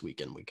line plays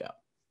week in, week out.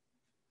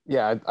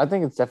 Yeah, I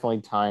think it's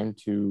definitely time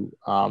to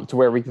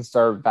where we can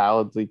start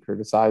validly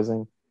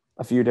criticizing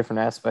a few different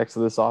aspects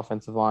of this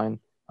offensive line,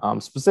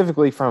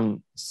 specifically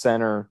from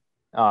center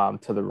to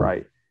the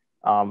right.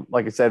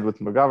 Like I said, with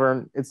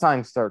McGovern, it's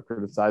time to start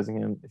criticizing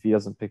him if he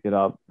doesn't pick it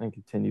up and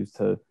continues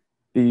to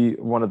be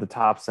one of the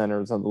top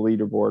centers on the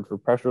leaderboard for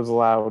pressures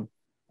allowed.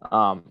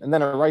 And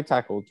then a right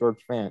tackle,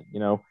 George Fant,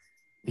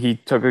 he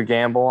took a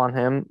gamble on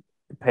him,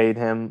 paid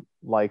him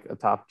like a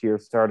top tier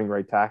starting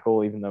right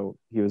tackle, even though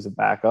he was a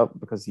backup,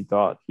 because he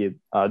thought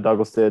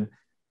Douglas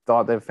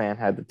thought that Fant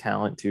had the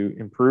talent to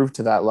improve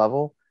to that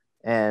level.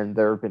 And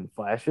there have been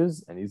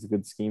flashes, and he's a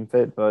good scheme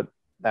fit, but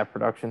that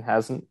production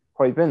hasn't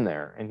quite been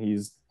there. And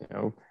he's,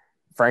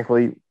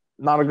 frankly,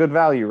 not a good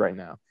value right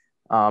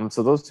now.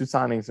 So those two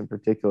signings in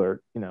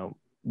particular,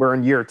 we're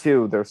in year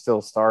 2, they're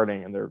still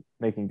starting and they're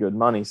making good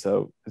money.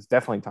 So it's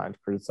definitely time to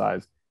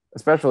criticize,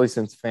 especially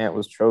since Fant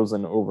was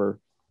chosen over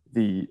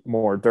the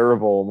more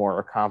durable, more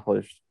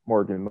accomplished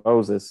Morgan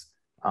Moses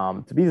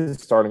to be the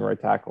starting right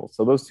tackle.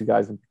 So those two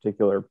guys in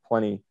particular,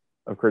 plenty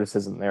of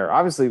criticism there.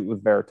 Obviously,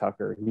 with Vera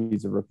Tucker,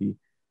 he's a rookie.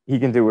 He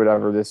can do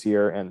whatever this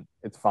year, and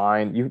it's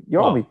fine. You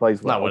hope he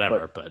plays well. Not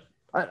whatever, but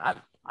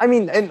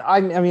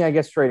I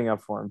guess trading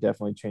up for him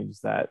definitely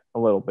changes that a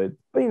little bit.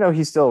 But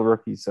he's still a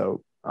rookie,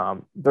 so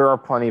there are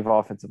plenty of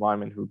offensive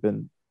linemen who've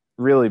been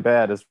really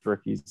bad as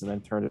rookies and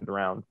then turned it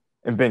around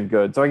and been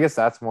good. So I guess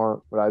that's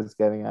more what I was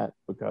getting at,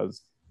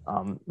 because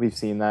we've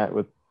seen that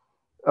with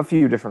a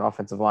few different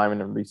offensive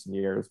linemen in recent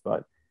years.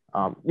 But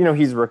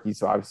he's a rookie,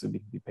 so obviously we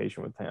can be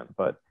patient with him.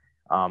 But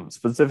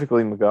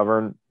specifically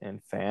McGovern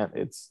and Fant,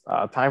 it's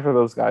time for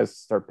those guys to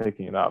start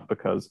picking it up,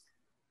 because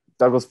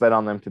Douglas bet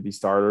on them to be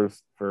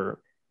starters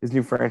for his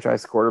new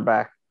franchise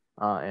quarterback,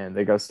 and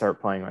they got to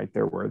start playing like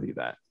they're worthy of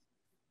that.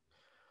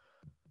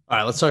 All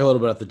right, let's talk a little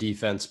bit about the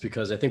defense,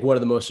 because I think one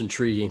of the most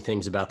intriguing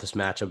things about this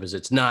matchup is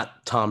it's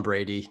not Tom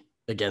Brady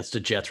against a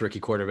Jets rookie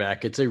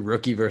quarterback. It's a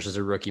rookie versus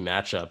a rookie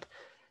matchup,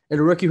 and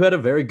a rookie who had a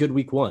very good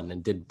week 1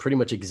 and did pretty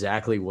much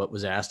exactly what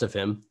was asked of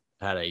him.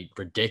 Had a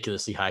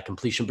ridiculously high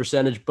completion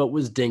percentage, but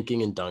was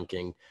dinking and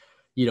dunking.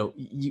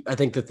 I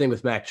think the thing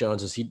with Mac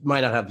Jones is he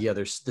might not have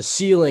the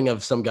ceiling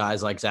of some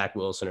guys like Zach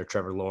Wilson or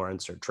Trevor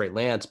Lawrence or Trey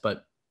Lance,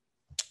 but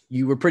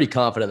you were pretty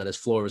confident that his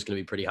floor was going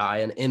to be pretty high.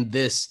 And in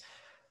this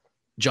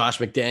Josh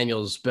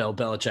McDaniels, Bill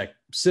Belichick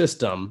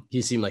system,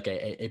 he seemed like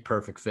a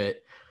perfect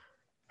fit.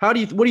 What do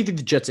you think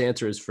the Jets'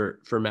 answer is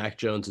for Mac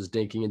Jones's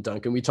dinking and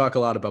dunking? We talk a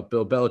lot about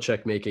Bill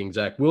Belichick making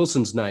Zach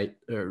Wilson's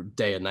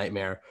day a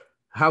nightmare.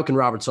 How can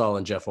Robert Saleh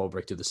and Jeff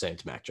Ulbrich do the same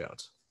to Mac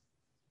Jones?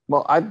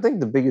 Well, I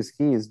think the biggest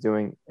key is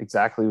doing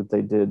exactly what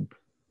they did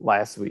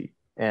last week,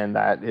 and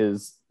that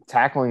is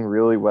tackling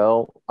really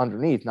well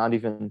underneath, not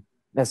even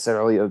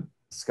necessarily a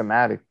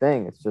schematic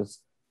thing. It's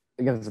just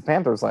against the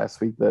Panthers last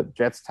week, the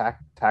Jets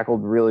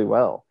tackled really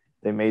well.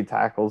 They made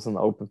tackles in the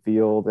open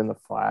field, in the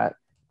flat,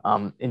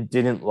 and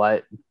didn't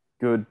let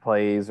good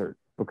plays or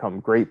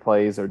become great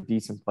plays or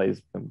decent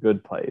plays become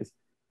good plays.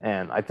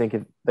 And I think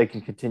if they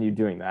can continue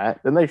doing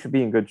that, then they should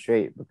be in good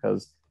shape,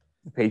 because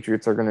the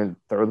Patriots are going to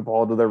throw the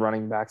ball to their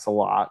running backs a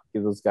lot,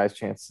 give those guys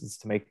chances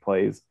to make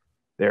plays.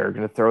 They're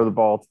going to throw the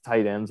ball to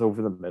tight ends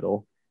over the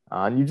middle.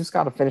 And you just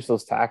got to finish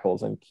those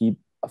tackles and keep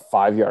a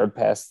 5-yard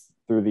pass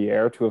through the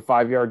air to a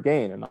 5-yard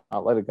gain, and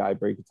not let a guy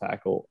break a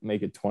tackle,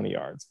 make it 20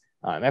 yards.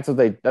 And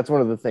that's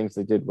one of the things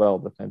they did well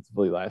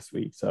defensively last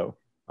week. So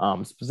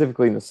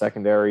specifically in the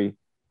secondary,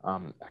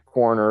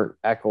 corner,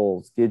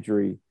 Eccles,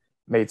 Guidry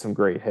made some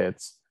great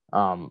hits.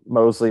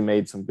 Mosley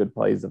made some good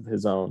plays of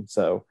his own.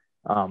 So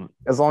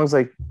as long as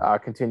they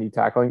continue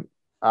tackling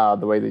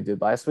the way they did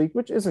last week,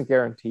 which isn't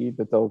guaranteed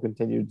that they'll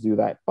continue to do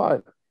that,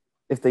 but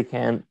if they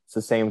can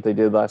sustain what they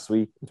did last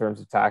week in terms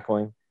of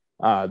tackling,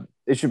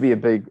 it should be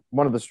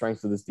one of the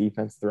strengths of this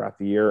defense throughout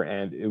the year.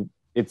 And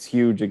it's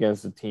huge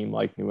against a team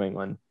like New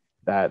England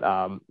that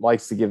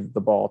likes to give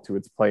the ball to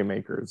its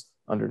playmakers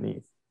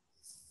underneath.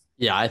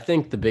 Yeah, I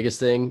think the biggest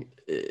thing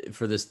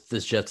for this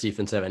Jets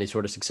defense to have any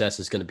sort of success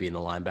is going to be in the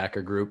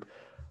linebacker group,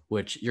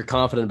 which you're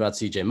confident about.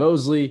 CJ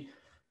Mosley,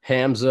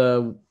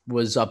 Hamza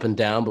was up and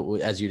down, but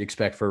as you'd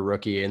expect for a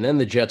rookie. And then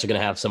the Jets are going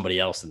to have somebody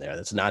else in there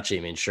that's not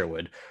Jamie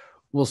Sherwood.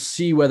 We'll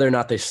see whether or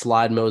not they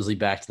slide Mosley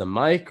back to the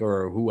mic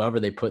or whoever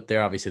they put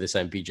there. Obviously, they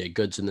signed BJ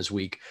Goodson this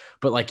week.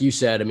 But like you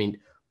said, I mean,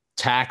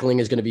 tackling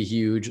is going to be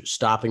huge,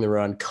 stopping the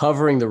run,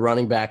 covering the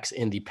running backs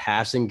in the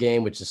passing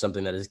game, which is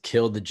something that has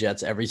killed the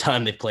Jets every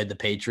time they've played the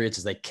Patriots,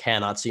 is they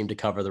cannot seem to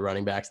cover the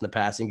running backs in the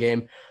passing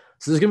game.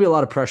 So there's going to be a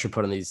lot of pressure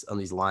put on these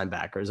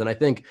linebackers. And I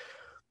think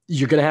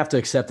you're going to have to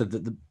accept that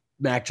the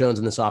Mac Jones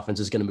in this offense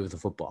is going to move the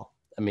football.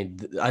 I mean,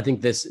 I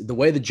think the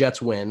way the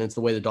Jets win, it's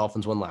the way the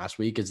Dolphins won last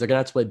week, is they're going to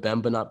have to play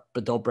bend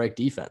but don't break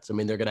defense. I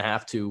mean, they're going to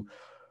have to,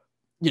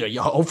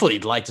 hopefully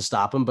you'd like to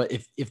stop them, but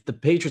if the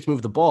Patriots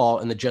move the ball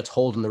and the Jets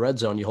hold in the red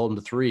zone, you hold them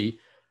to 3.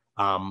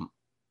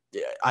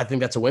 I think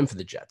that's a win for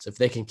the Jets. If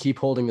they can keep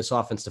holding this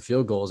offense to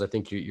field goals, I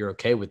think you're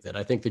okay with it.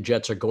 I think the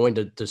Jets are going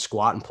to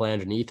squat and play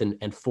underneath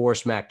and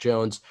force Mac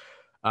Jones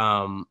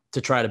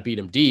to try to beat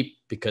him deep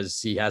because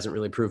he hasn't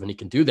really proven he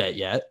can do that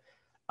yet.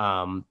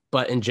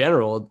 But in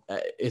general,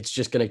 it's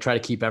just going to try to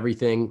keep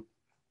everything,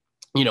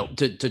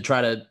 to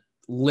try to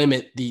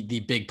limit the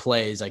big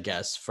plays, I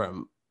guess,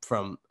 from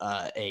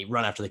a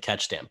run after the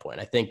catch standpoint.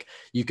 I think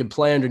you can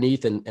play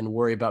underneath and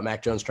worry about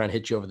Mac Jones trying to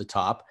hit you over the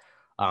top.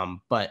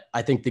 But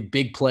I think the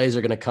big plays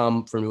are going to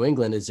come from New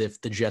England is if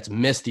the Jets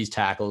miss these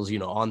tackles,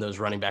 on those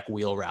running back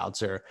wheel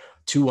routes or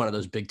to one of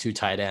those big 2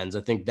 tight ends.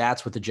 I think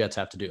that's what the Jets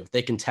have to do. If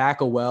they can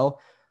tackle well,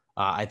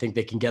 I think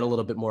they can get a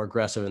little bit more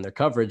aggressive in their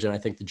coverage, and I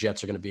think the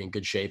Jets are going to be in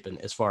good shape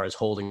and as far as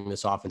holding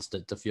this offense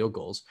to field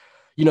goals.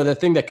 The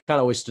thing that kind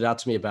of always stood out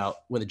to me about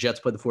when the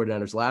Jets played the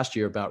 49ers last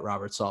year about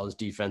Robert Saleh's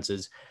defense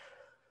is,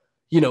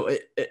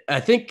 I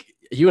think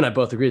you and I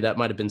both agree that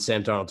might have been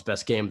Sam Darnold's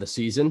best game of the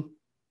season.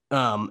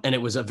 And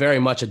it was a very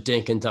much a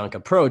dink and dunk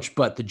approach,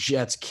 but the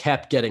Jets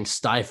kept getting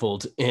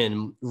stifled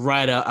in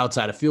right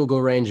outside of field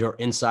goal range or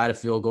inside of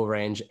field goal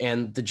range,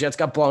 and the Jets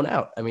got blown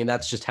out. I mean,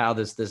 that's just how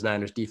this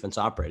Niners defense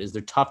operates.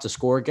 They're tough to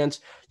score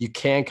against. You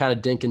can kind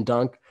of dink and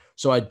dunk,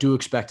 so I do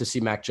expect to see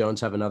Mac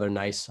Jones have another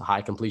nice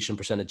high completion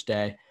percentage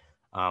day.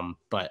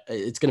 But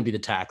it's going to be the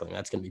tackling.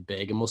 That's going to be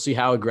big, and we'll see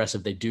how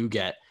aggressive they do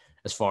get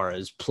as far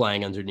as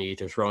playing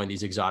underneath or throwing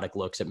these exotic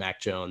looks at Mac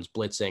Jones,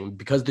 blitzing.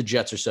 Because the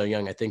Jets are so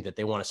young, I think that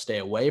they want to stay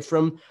away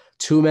from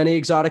too many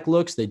exotic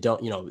looks. They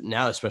don't,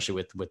 now,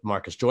 especially with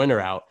Marcus Joyner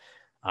out,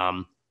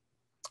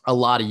 a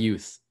lot of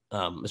youth,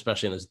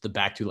 especially in the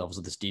back 2 levels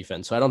of this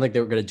defense. So I don't think they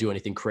were going to do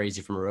anything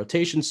crazy from a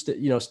rotation,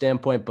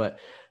 standpoint, but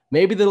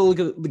maybe they'll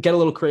get a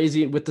little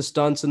crazy with the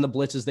stunts and the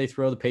blitzes they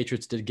throw. The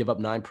Patriots did give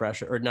up 9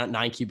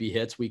 QB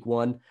hits week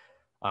 1.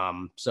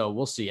 So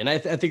we'll see. And I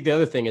think the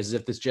other thing is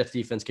if this Jets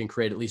defense can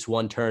create at least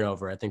 1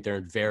 turnover, I think they're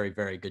in very,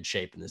 very good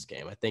shape in this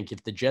game. I think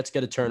if the Jets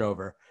get a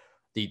turnover,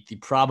 the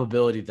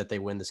probability that they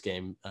win this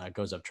game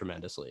goes up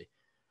tremendously.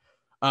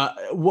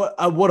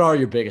 What are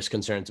your biggest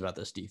concerns about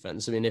this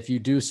defense? I mean, if you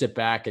do sit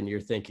back and you're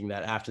thinking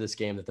that after this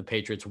game that the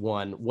Patriots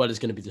won, what is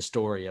going to be the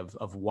story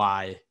of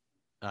why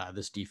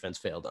this defense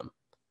failed them?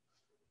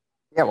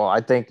 Yeah, well,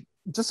 I think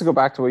just to go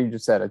back to what you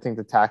just said, I think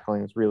the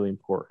tackling is really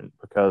important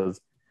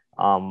because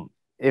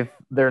if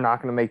they're not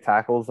going to make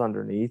tackles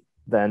underneath,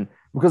 then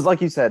because like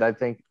you said, I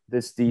think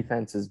this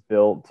defense is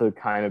built to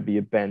kind of be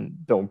a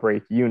bend, don't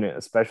break unit,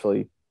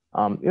 especially,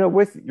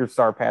 with your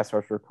star pass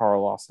rusher,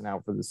 Carl Lawson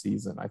out for the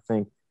season. I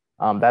think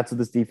that's what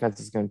this defense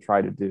is going to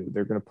try to do.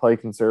 They're going to play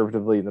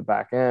conservatively in the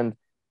back end.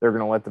 They're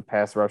going to let the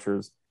pass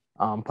rushers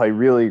play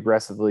really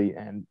aggressively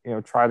and,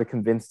 try to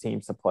convince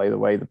teams to play the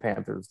way the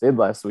Panthers did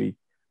last week.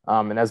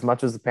 And as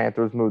much as the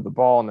Panthers moved the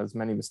ball and as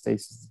many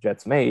mistakes as the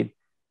Jets made,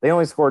 they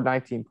only scored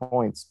 19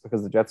 points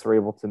because the Jets were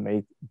able to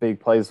make big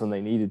plays when they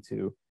needed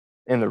to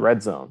in the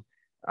red zone.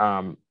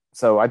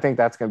 So I think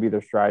that's going to be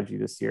their strategy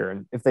this year.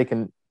 And if they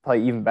can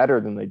play even better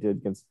than they did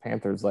against the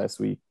Panthers last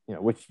week,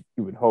 which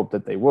you would hope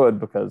that they would,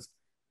 because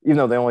even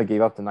though they only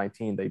gave up to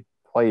 19, they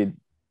played,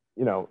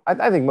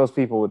 I think most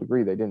people would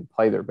agree they didn't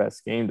play their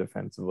best game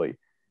defensively.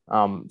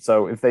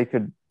 So if they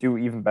could do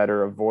even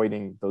better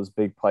avoiding those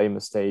big play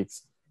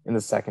mistakes in the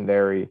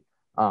secondary,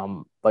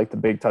 like the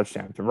big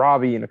touchdown to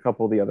Robbie and a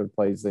couple of the other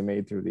plays they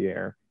made through the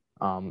air,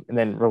 and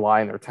then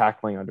rely on their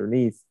tackling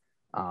underneath,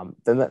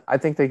 then I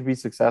think they could be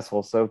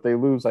successful. So if they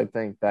lose, I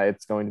think that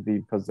it's going to be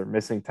because they're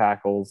missing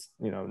tackles,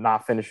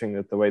 not finishing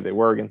it the way they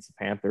were against the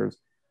Panthers.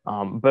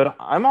 But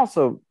I'm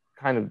also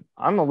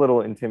I'm a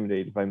little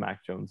intimidated by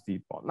Mac Jones'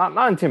 deep ball.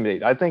 Not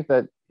intimidated. I think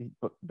that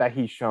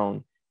he's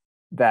shown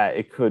that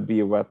it could be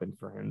a weapon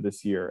for him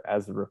this year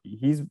as a rookie.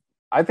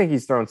 I think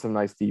he's thrown some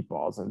nice deep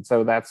balls. And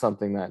so that's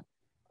something that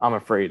I'm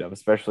afraid of,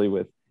 especially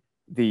with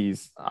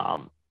these,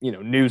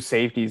 new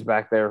safeties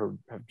back there who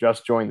have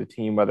just joined the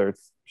team, whether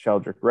it's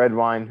Sheldrick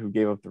Redwine, who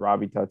gave up the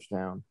Robbie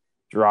touchdown,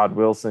 Gerard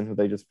Wilson, who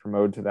they just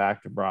promoted to the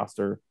active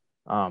roster.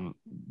 The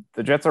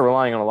Jets are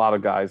relying on a lot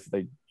of guys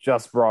they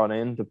just brought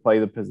in to play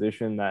the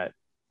position that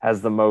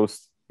has the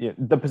most,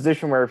 the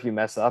position where if you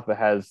mess up, it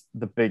has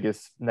the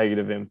biggest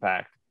negative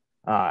impact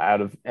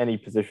out of any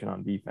position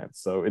on defense.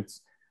 So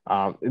it's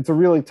a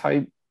really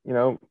tight,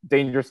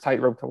 dangerous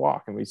tightrope to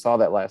walk. And we saw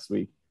that last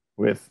week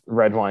with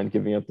Redwine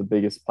giving up the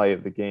biggest play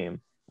of the game.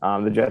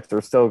 The Jets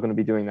are still going to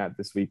be doing that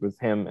this week with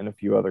him and a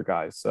few other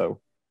guys. So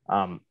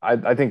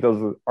I think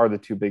those are the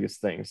two biggest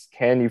things.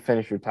 Can you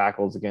finish your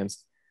tackles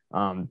against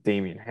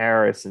Damian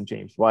Harris and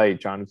James White,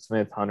 John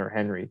Smith, Hunter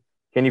Henry?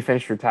 Can you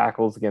finish your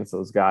tackles against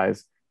those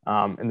guys?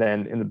 And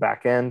then in the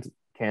back end,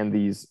 can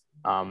these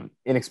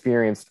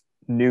inexperienced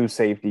new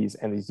safeties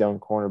and these young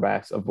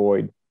cornerbacks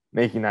avoid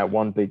making that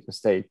one big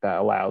mistake that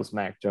allows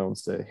Mac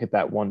Jones to hit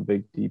that one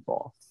big deep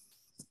ball?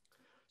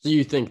 So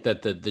you think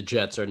that the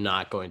Jets are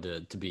not going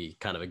to be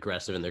kind of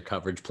aggressive in their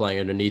coverage playing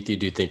underneath you?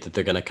 Do you think that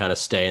they're going to kind of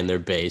stay in their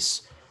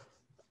base?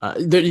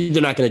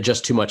 They're not going to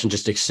adjust too much and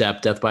just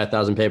accept death by a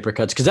thousand paper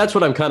cuts? Because that's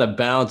what I'm kind of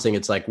balancing.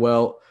 It's like,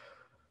 well,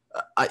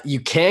 you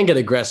can get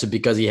aggressive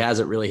because he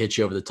hasn't really hit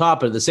you over the top.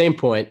 But at the same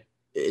point,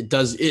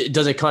 does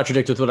it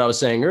contradict with what I was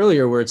saying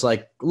earlier, where it's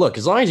like, look,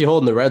 as long as you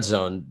hold in the red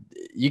zone,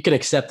 you can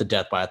accept the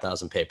death by a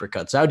thousand paper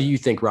cuts. How do you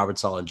think Robert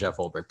Saleh and Jeff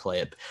Ulbrich play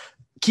it?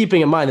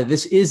 Keeping in mind that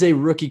this is a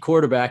rookie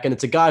quarterback and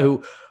it's a guy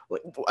who,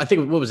 I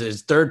think, what was it,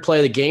 his third play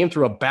of the game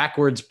through a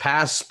backwards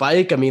pass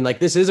spike. I mean, like,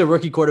 this is a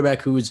rookie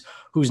quarterback who's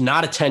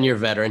not a 10-year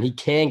veteran. He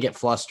can get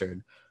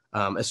flustered,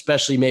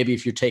 especially maybe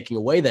if you're taking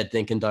away that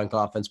dink and dunk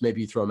offense,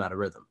 maybe you throw him out of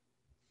rhythm.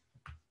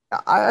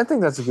 I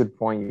think that's a good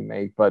point you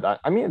make, but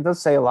I mean, it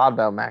does say a lot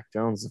about Mac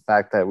Jones, the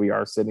fact that we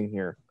are sitting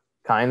here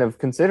kind of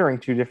considering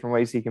two different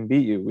ways he can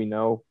beat you. We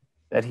know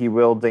that he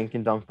will dink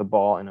and dunk the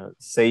ball in a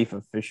safe,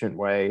 efficient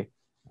way,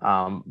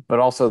 but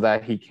also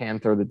that he can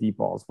throw the deep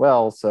ball as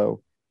well.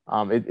 So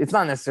it's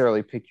not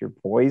necessarily pick your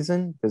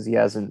poison because he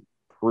hasn't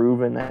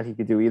proven that he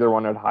could do either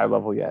one at a high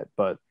level yet,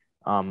 but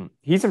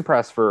he's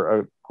impressed for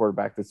a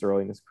quarterback this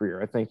early in his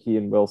career. I think he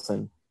and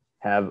Wilson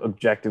have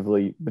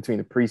objectively, between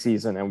the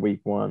preseason and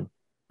week one,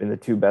 been the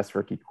two best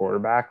rookie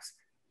quarterbacks.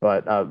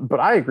 But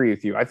I agree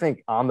with you. I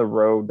think on the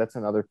road, that's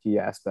another key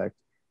aspect.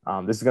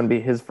 This is going to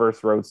be his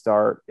first road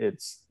start.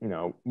 It's,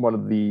 one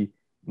of the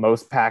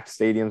most packed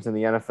stadiums in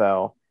the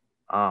NFL.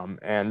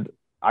 And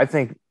I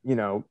think,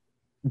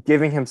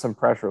 giving him some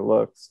pressure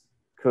looks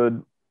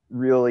could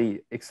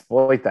really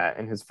exploit that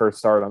in his first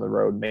start on the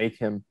road, make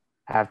him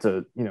have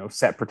to,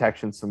 set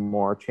protection some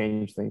more,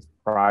 change things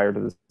prior to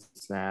the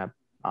snap,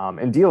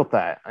 and deal with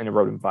that in a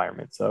road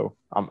environment. So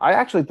I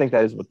actually think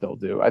that is what they'll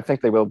do. I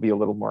think they will be a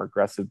little more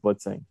aggressive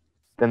blitzing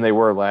than they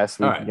were last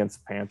week against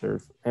the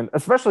Panthers. And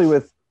especially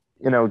with,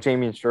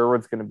 Jamie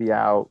Sherwood's going to be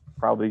out,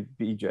 probably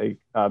BJ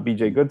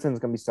Goodson's going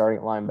to be starting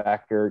at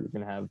linebacker. You're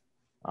going to have,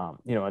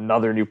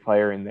 another new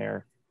player in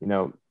there,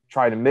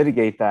 try to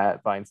mitigate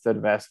that by, instead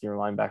of asking your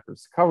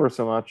linebackers to cover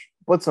so much,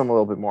 blitz them a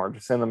little bit more,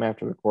 just send them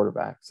after the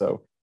quarterback.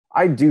 So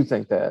I do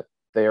think that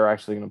they are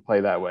actually going to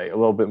play that way a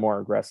little bit more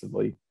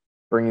aggressively,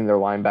 bringing their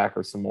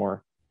linebackers some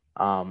more.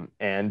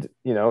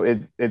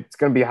 It's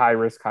going to be high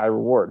risk, high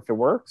reward. If it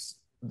works,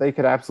 they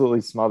could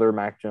absolutely smother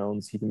Mac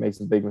Jones. He can make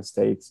some big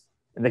mistakes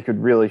and they could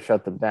really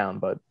shut them down.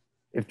 But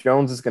if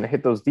Jones is going to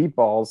hit those deep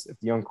balls, if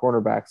the young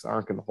cornerbacks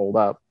aren't going to hold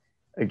up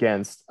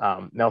against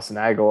Nelson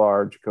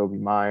Aguilar, Jacoby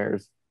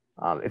Myers,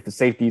 if the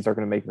safeties are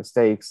going to make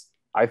mistakes,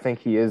 I think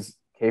he is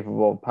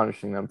capable of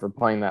punishing them for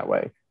playing that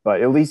way.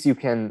 But at least you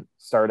can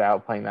start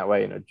out playing that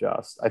way and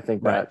adjust. I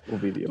think that will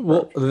be the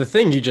approach. Well, the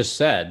thing you just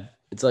said,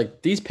 it's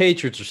like these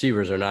Patriots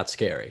receivers are not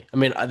scary. I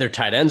mean, their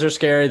tight ends are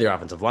scary. Their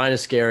offensive line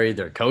is scary.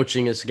 Their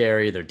coaching is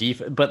scary. Their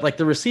defense, but like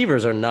the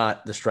receivers are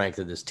not the strength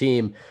of this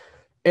team.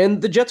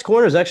 And the Jets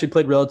corners actually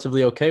played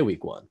relatively okay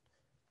week one.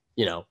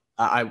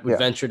 I would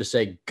venture to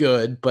say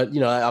good, but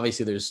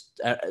obviously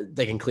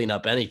they can clean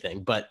up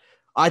anything. But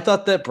I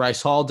thought that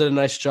Bryce Hall did a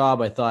nice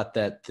job. I thought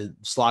that the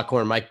slot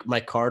corner,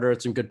 Mike Carter,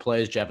 had some good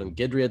plays. Javelin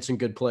Guidry had some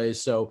good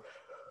plays. So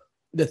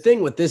the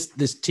thing with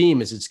this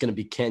team is it's going to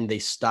be, can they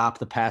stop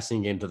the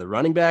passing game to the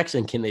running backs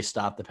and can they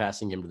stop the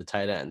passing game to the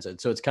tight ends?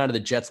 And so it's kind of the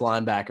Jets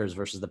linebackers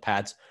versus the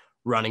Pats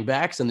running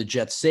backs and the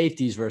Jets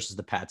safeties versus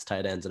the Pats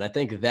tight ends. And I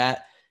think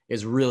that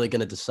is really going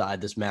to decide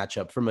this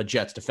matchup from a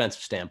Jets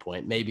defensive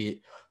standpoint.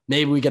 Maybe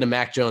we get a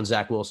Mac Jones,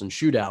 Zach Wilson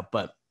shootout,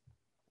 but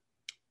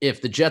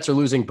if the Jets are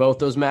losing both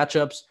those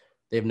matchups,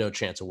 they have no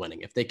chance of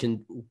winning. If they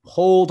can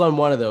hold on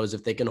one of those,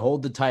 if they can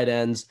hold the tight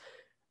ends,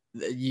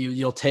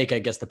 you'll take, I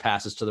guess, the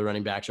passes to the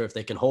running backs, or if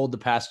they can hold the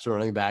passes to the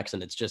running backs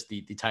and it's just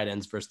the tight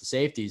ends versus the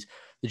safeties,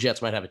 the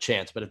Jets might have a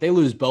chance. But if they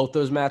lose both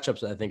those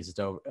matchups, I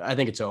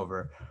think it's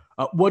over.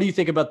 What do you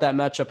think about that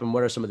matchup, and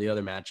what are some of the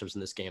other matchups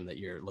in this game that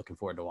you're looking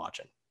forward to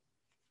watching?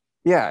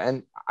 Yeah,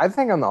 and I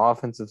think on the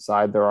offensive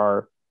side, there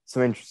are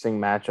some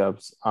interesting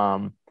matchups,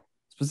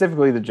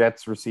 specifically the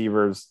Jets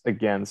receivers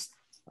against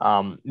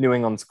New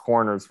England's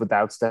corners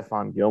without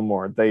Stephon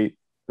Gilmore.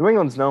 New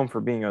England's known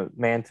for being a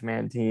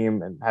man-to-man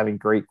team and having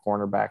great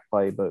cornerback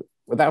play, but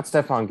without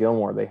Stephon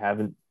Gilmore, they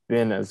haven't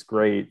been as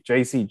great.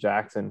 J.C.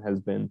 Jackson has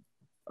been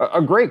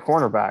a great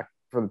cornerback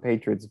for the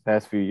Patriots the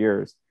past few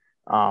years.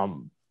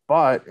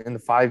 But in the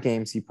 5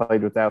 games he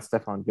played without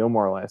Stephon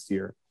Gilmore last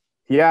year,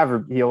 he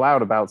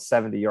allowed about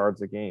 70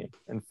 yards a game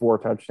and 4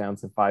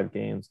 touchdowns in 5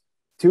 games.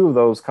 2 of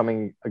those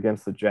coming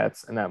against the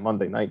Jets in that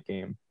Monday night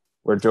game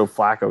where Joe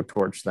Flacco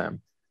torched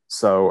them.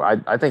 So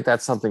I think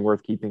that's something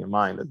worth keeping in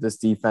mind, that this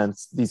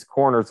defense, these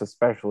corners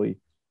especially,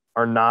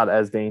 are not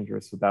as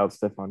dangerous without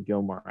Stephon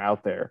Gilmore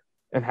out there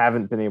and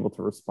haven't been able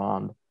to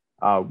respond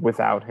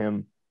without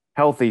him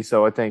healthy.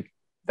 So I think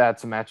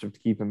that's a matchup to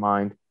keep in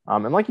mind.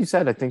 And like you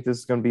said, I think this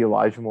is going to be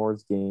Elijah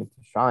Moore's game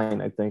to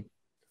shine. I think,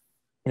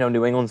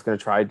 New England's going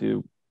to try to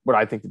do what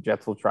I think the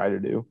Jets will try to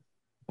do: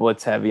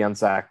 blitz heavy on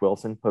Zach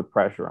Wilson, put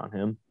pressure on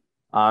him,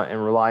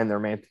 and rely on their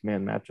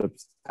man-to-man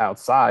matchups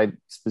outside,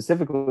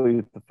 specifically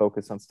with the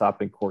focus on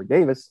stopping Corey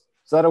Davis.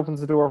 So that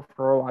opens the door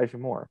for Elijah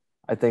Moore.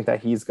 I think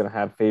that he's going to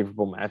have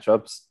favorable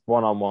matchups,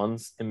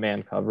 one-on-ones in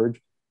man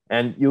coverage.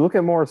 And you look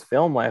at Moore's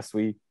film last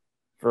week,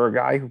 for a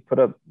guy who put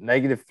up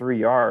 -3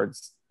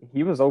 yards,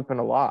 he was open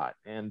a lot.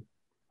 And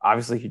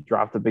obviously he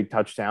dropped a big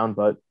touchdown,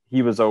 but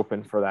he was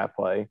open for that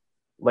play.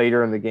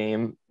 Later in the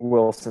game,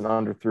 Wilson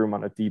underthrew him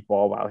on a deep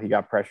ball while he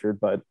got pressured.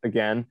 But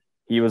again,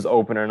 he was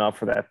open enough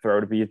for that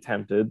throw to be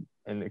attempted,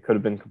 and it could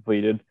have been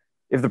completed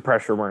if the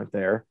pressure weren't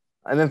there.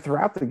 And then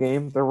throughout the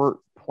game, there were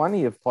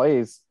plenty of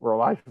plays where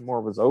Elijah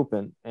Moore was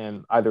open,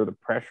 and either the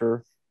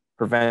pressure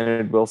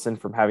prevented Wilson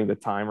from having the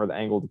time or the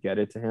angle to get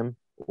it to him,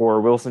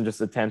 or Wilson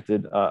just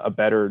attempted a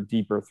better,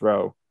 deeper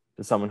throw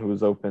to someone who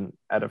was open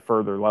at a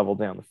further level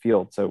down the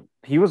field. So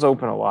he was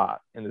open a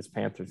lot in this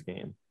Panthers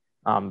game.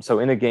 So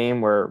in a game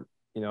where,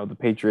 the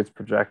Patriots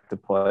project to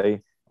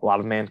play a lot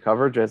of man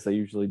coverage, as they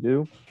usually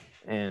do,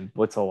 and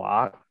blitz a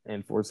lot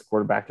and force the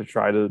quarterback to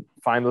try to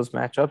find those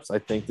matchups, I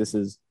think this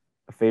is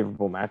a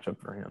favorable matchup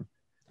for him.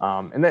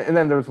 And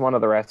then there's one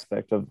other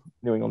aspect of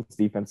New England's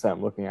defense that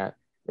I'm looking at,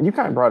 and you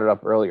kind of brought it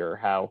up earlier,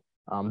 how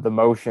the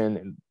motion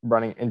and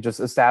running and just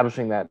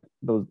establishing that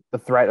the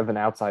threat of an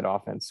outside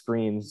offense,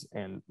 screens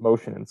and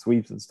motion and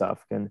sweeps and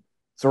stuff, can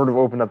sort of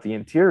open up the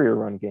interior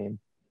run game.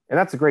 And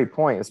that's a great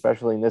point,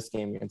 especially in this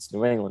game against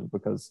New England,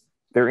 because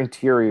their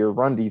interior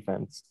run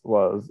defense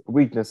was a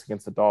weakness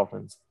against the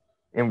Dolphins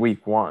in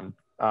week 1.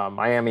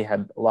 Miami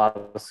had a lot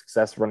of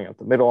success running up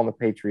the middle on the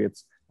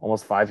Patriots,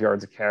 almost 5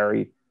 yards a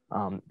carry.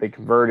 They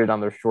converted on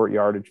their short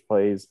yardage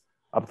plays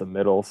up the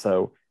middle.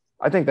 So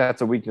I think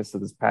that's a weakness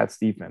of this Pats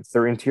defense.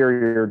 Their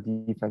interior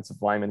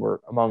defensive linemen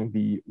were among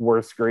the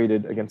worst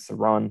graded against the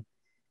run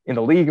in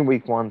the league in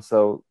week 1.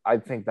 So I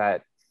think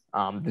that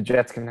the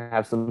Jets can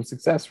have some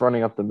success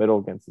running up the middle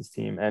against this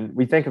team. And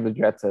we think of the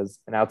Jets as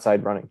an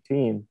outside running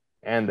team,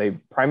 and they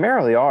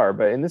primarily are.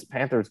 But in this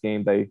Panthers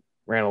game, they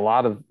ran a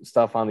lot of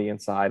stuff on the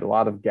inside, a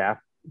lot of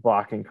gap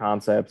blocking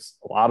concepts,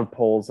 a lot of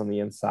pulls on the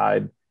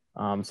inside.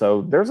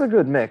 So there's a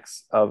good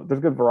there's a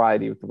good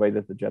variety with the way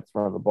that the Jets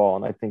run the ball.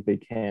 And I think they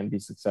can be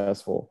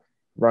successful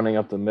running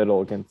up the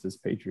middle against this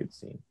Patriots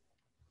team.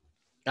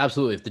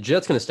 Absolutely. If the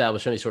Jets can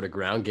establish any sort of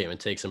ground game and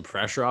take some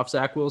pressure off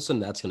Zach Wilson,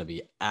 that's going to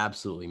be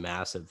absolutely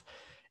massive.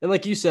 And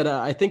like you said,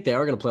 I think they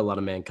are going to play a lot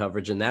of man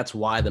coverage, and that's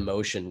why the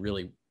motion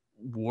really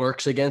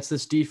works against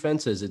this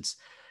defense. Is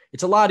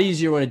it's a lot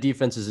easier when a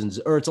defense is in,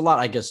 or it's a lot,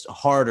 I guess,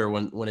 harder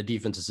when a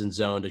defense is in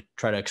zone to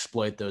try to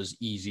exploit those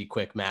easy,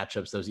 quick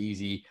matchups, those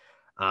easy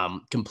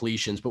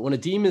completions. But when a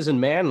team is in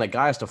man, the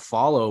guy has to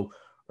follow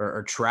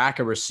or track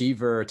a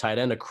receiver or tight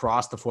end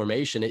across the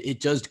formation. It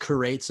does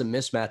create some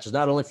mismatches,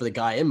 not only for the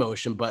guy in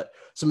motion, but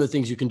some of the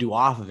things you can do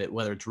off of it,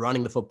 whether it's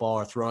running the football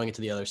or throwing it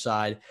to the other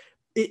side.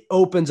 It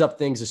opens up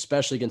things,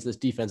 especially against this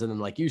defense. And then,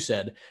 like you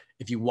said,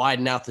 if you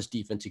widen out this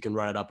defense, you can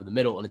run it up in the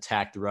middle and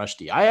attack the rush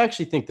D. I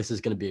actually think this is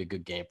going to be a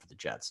good game for the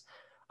Jets.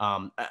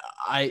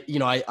 I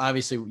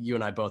obviously, you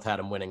and I both had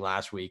them winning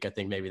last week. I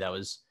think maybe that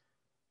was,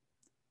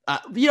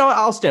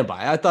 I'll stand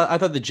by. I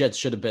thought the Jets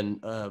should have been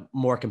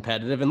more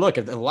competitive. And look,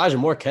 if Elijah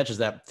Moore catches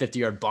that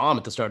 50-yard bomb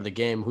at the start of the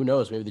game, who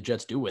knows? Maybe the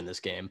Jets do win this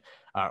game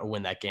or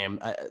win that game.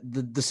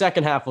 The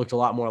second half looked a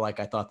lot more like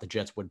I thought the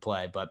Jets would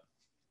play, but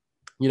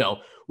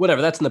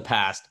whatever. That's in the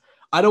past.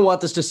 I don't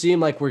want this to seem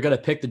like we're going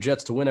to pick the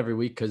Jets to win every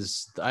week,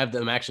 because I have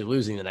them actually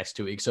losing the next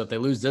 2 weeks. So if they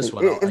lose this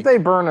one, if they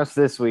burn us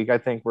this week, I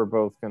think we're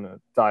both going to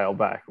dial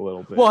back a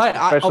little bit. Well,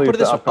 I'll put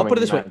it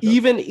this way.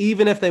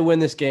 Even if they win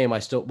this game,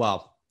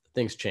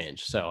 things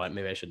change. So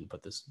maybe I shouldn't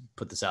put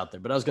this out there.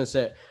 But I was going to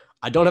say,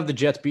 I don't have the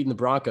Jets beating the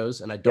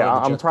Broncos, and I don't.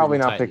 I'm probably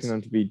not picking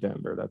them to beat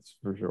Denver. That's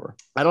for sure.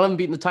 I don't have them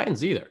beating the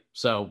Titans either.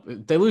 So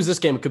if they lose this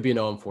game, it could be an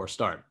 0-4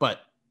 start. But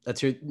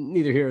that's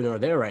neither here nor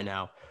there right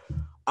now.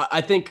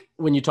 I think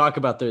when you talk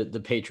about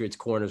the Patriots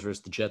corners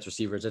versus the Jets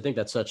receivers, I think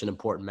that's such an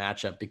important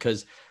matchup,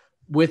 because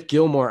with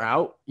Gilmore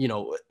out,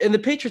 and the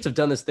Patriots have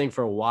done this thing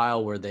for a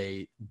while where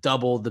they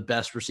double the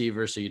best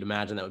receiver. So you'd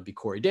imagine that would be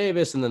Corey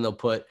Davis, and then they'll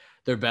put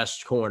their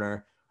best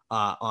corner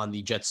on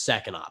the Jets'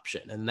 second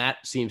option. And that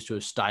seems to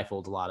have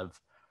stifled a lot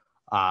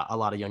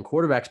of young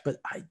quarterbacks. But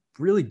I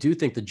really do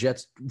think the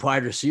Jets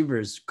wide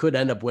receivers could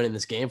end up winning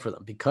this game for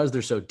them, because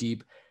they're so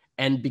deep,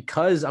 and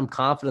because I'm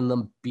confident in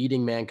them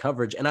beating man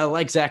coverage. And I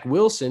like Zach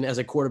Wilson as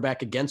a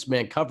quarterback against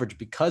man coverage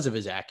because of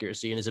his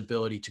accuracy and his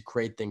ability to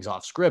create things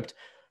off script.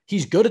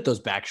 He's good at those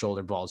back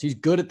shoulder balls. He's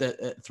good at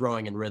the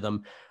throwing in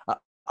rhythm.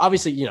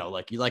 Obviously,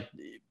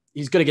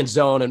 he's good against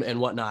zone and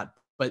whatnot,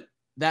 but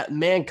that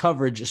man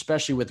coverage,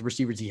 especially with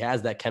receivers he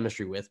has that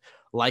chemistry with,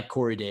 like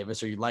Corey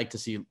Davis, or you'd like to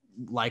see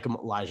like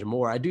Elijah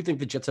Moore, I do think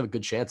the Jets have a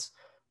good chance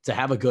to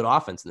have a good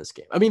offense in this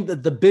game. I mean,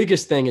 the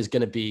biggest thing is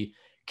going to be,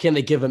 can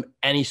they give him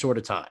any sort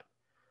of time?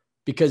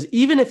 Because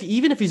even if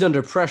he's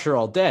under pressure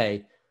all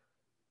day,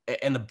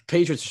 and the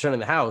Patriots are shutting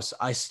the house,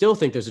 I still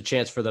think there's a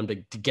chance for them to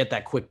get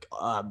that quick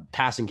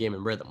passing game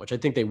and rhythm, which I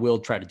think they will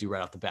try to do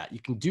right off the bat. You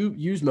can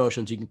use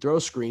motions, you can throw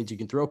screens, you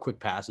can throw quick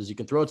passes, you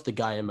can throw it to the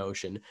guy in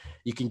motion,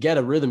 you can get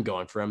a rhythm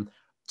going for him,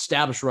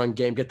 establish run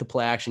game, get the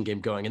play action game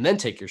going, and then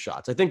take your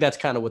shots. I think that's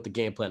kind of what the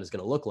game plan is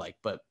going to look like.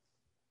 But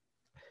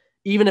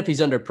even if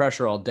he's under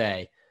pressure all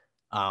day,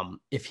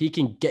 if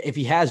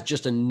he has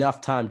just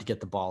enough time to get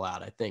the ball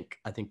out, I think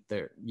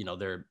they're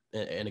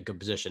in a good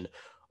position.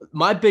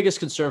 My biggest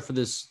concern for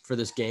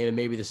this game, and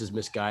maybe this is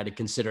misguided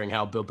considering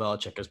how Bill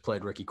Belichick has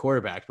played rookie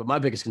quarterbacks, but my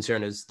biggest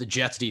concern is the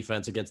Jets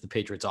defense against the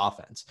Patriots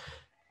offense.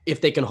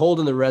 If they can hold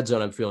in the red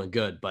zone, I'm feeling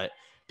good. But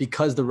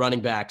because the running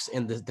backs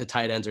and the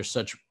tight ends are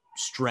such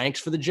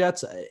strengths for the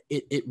Jets,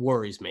 it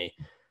worries me.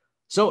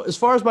 So as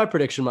far as my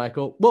prediction,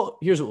 Michael, well,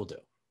 here's what we'll do.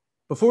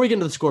 Before we get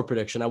into the score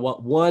prediction, I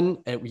want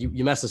one, and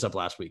you messed this up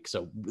last week,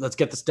 so let's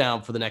get this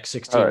down for the next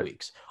 16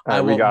 weeks.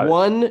 I want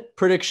one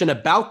prediction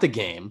about the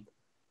game,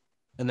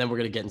 and then we're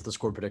going to get into the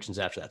score predictions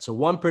after that. So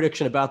one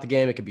prediction about the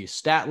game. It could be a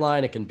stat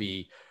line. It can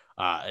be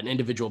an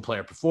individual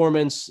player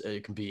performance.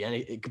 It can be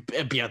it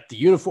could be at the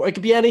uniform. It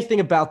could be anything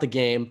about the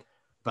game,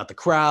 about the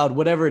crowd,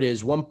 whatever it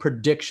is. One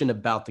prediction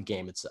about the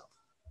game itself.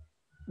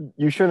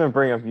 You shouldn't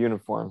bring up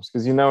uniforms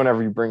because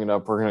whenever you bring it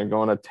up, we're going to go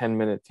on a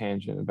 10-minute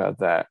tangent about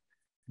that.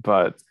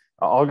 But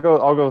I'll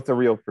go with the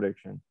real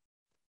prediction.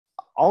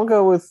 I'll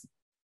go with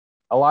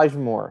Elijah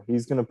Moore.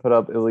 He's going to put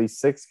up at least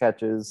 6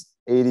 catches,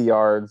 80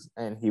 yards,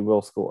 and he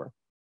will score.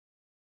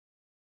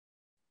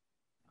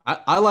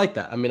 I like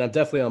that. I mean, I'm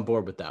definitely on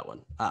board with that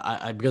one.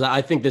 Because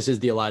I think this is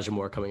the Elijah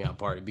Moore coming out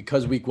party.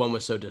 Because week 1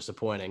 was so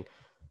disappointing,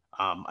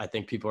 I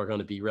think people are going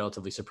to be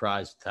relatively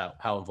surprised with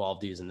how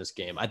involved he is in this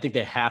game. I think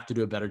they have to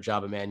do a better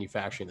job of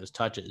manufacturing those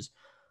touches.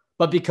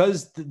 But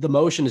because the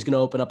motion is going to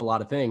open up a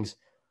lot of things,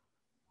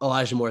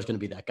 Elijah Moore is going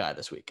to be that guy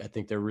this week. I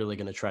think they're really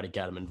going to try to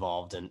get him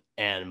involved.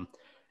 And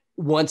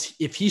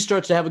if he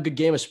starts to have a good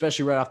game,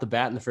 especially right off the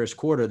bat in the first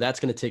quarter, that's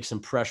going to take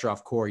some pressure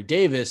off Corey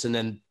Davis. And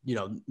then,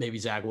 maybe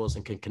Zach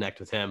Wilson can connect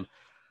with him.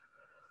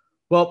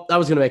 Well, I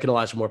was going to make an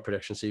Elijah Moore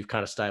prediction, so you've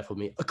kind of stifled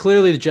me.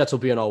 Clearly the Jets will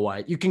be in all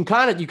white. You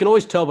can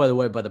always tell, by the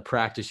way, by the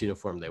practice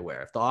uniform they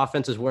wear. If the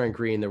offense is wearing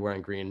green, they're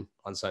wearing green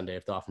on Sunday.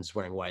 If the offense is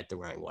wearing white, they're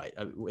wearing white.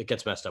 It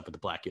gets messed up with the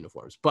black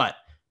uniforms, but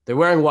they're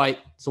wearing white.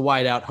 It's a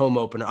whiteout home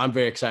opener. I'm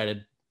very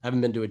excited. I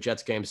haven't been to a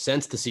Jets game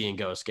since the Seeing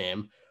Ghost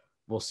game.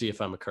 We'll see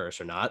if I'm a curse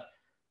or not.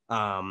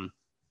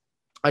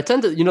 I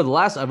tend to,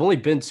 I've only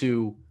been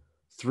to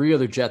 3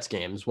 other Jets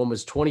games. One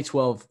was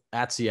 2012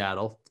 at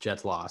Seattle,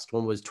 Jets lost.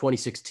 One was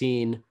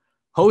 2016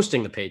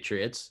 hosting the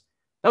Patriots.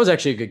 That was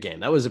actually a good game.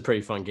 That was a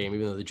pretty fun game,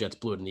 even though the Jets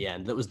blew it in the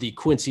end. That was the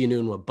Quincy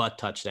Enunwa butt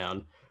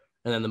touchdown.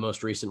 And then the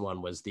most recent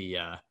one was the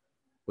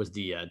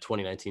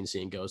 2019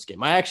 Seeing Ghost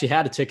game. I actually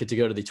had a ticket to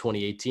go to the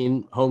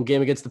 2018 home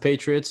game against the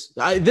Patriots.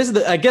 I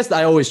guess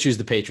I always choose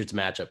the Patriots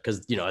matchup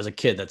because, as a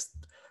kid, that's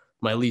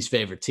my least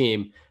favorite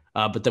team.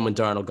 But then when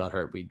Darnold got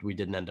hurt, we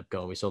didn't end up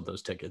going. We sold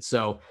those tickets.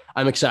 So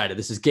I'm excited.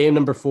 This is game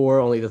number 4,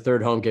 only the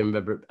 3rd home game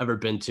I've ever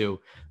been to.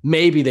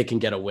 Maybe they can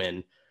get a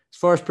win. As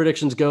far as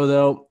predictions go,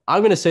 though, I'm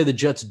going to say the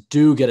Jets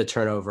do get a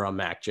turnover on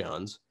Mac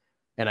Jones.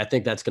 And I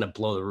think that's going to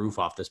blow the roof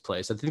off this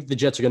place. I think the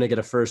Jets are going to get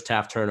a first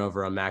half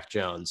turnover on Mac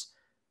Jones.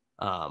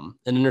 An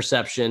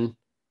interception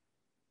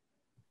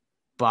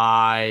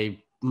by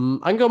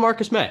I can go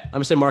Marcus May. I'm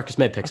going to say Marcus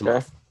May picks him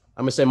off.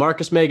 I'm going to say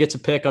Marcus May gets a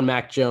pick on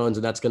Mac Jones,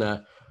 and that's going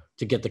to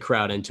get the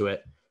crowd into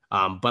it.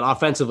 But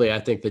offensively, I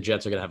think the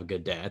Jets are going to have a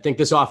good day. I think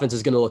this offense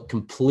is going to look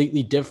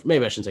completely different.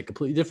 Maybe I shouldn't say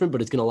completely different,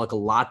 but it's going to look a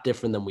lot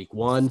different than week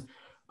 1.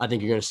 I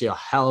think you're going to see a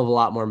hell of a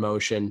lot more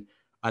motion.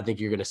 I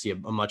think you're going to see a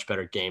much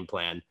better game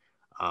plan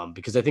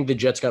because I think the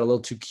Jets got a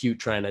little too cute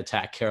trying to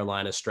attack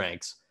Carolina's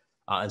strengths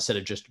instead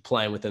of just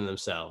playing within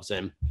themselves.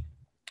 And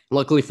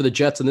luckily for the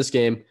Jets in this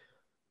game,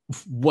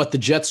 what the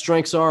Jets'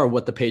 strengths are or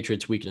what the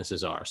Patriots'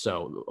 weaknesses are.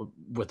 So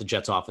with the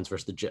Jets' offense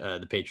versus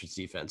the Patriots'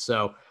 defense.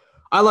 So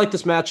I like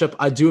this matchup.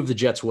 I do have the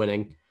Jets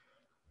winning.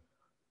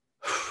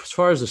 As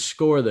far as the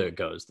score there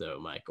goes, though,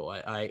 Michael,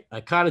 I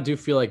kind of do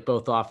feel like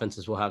both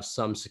offenses will have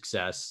some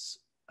success.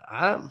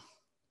 I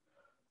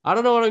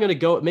don't know what I'm going to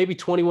go. Maybe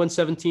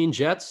 21-17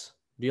 Jets.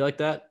 Do you like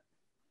that?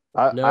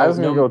 I was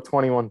going to go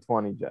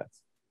 21-20 Jets.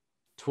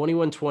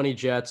 21-20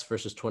 Jets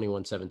versus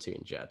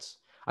 21-17 Jets.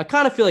 I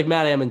kind of feel like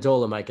Matt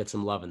Amendola might get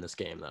some love in this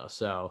game, though.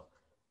 So,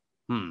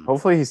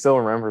 hopefully he still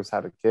remembers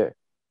how to kick.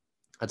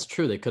 That's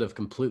true. They could have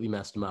completely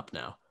messed him up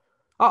now.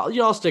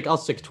 I'll stick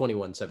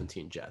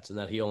 21-17 Jets, and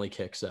that he only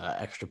kicks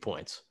extra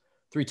points.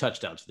 3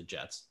 touchdowns for the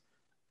Jets.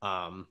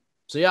 So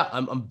yeah,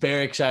 I'm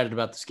very excited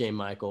about this game,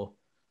 Michael.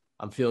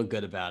 I'm feeling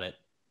good about it.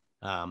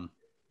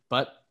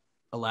 But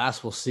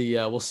alas, we'll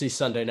see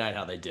Sunday night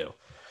how they do.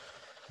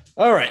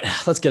 All right,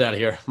 let's get out of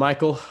here,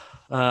 Michael.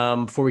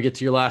 Before we get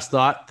to your last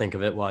thought, think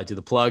of it while I do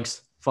the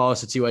plugs. Follow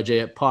us at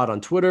TYJ@pod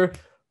on Twitter.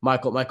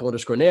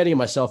 Michael_Nanny,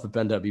 myself at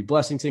Ben W.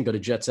 Blessington. Go to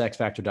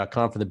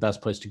JetsXFactor.com for the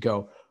best place to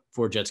go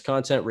for Jets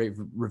content. Rate,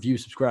 review,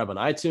 subscribe on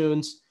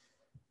iTunes.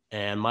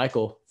 And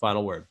Michael,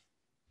 final word.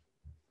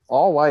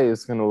 all white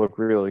is going to look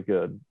really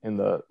good in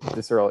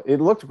this early.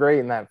 It looked great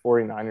in that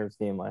 49ers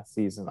game last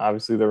season.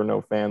 Obviously, there were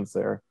no fans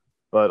there,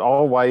 but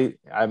all white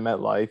at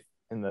MetLife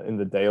in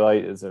the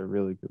daylight is a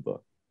really good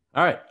look.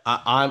 All right,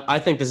 I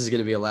think this is going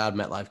to be a loud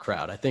MetLife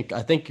crowd. I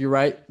think you're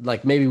right.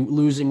 Like maybe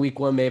losing week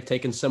one may have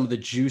taken some of the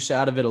juice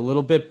out of it a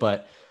little bit,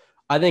 but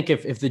I think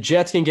if the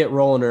Jets can get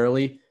rolling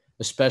early,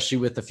 especially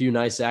with a few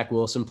nice Zach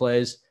Wilson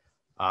plays,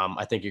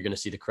 I think you're going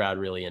to see the crowd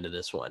really into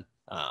this one.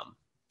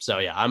 So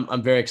yeah,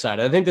 I'm very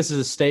excited. I think this is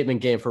a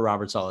statement game for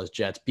Robert Saleh's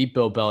Jets. Beat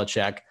Bill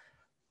Belichick,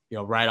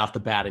 right off the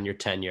bat in your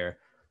tenure.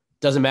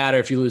 Doesn't matter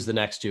if you lose the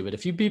next two, but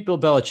if you beat Bill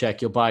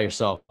Belichick, you'll buy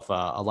yourself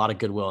a lot of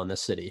goodwill in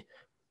this city.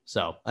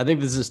 So I think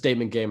this is a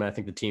statement game, and I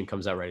think the team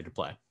comes out ready to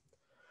play.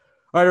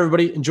 All right,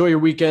 everybody, enjoy your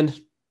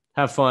weekend.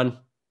 Have fun.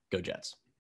 Go Jets.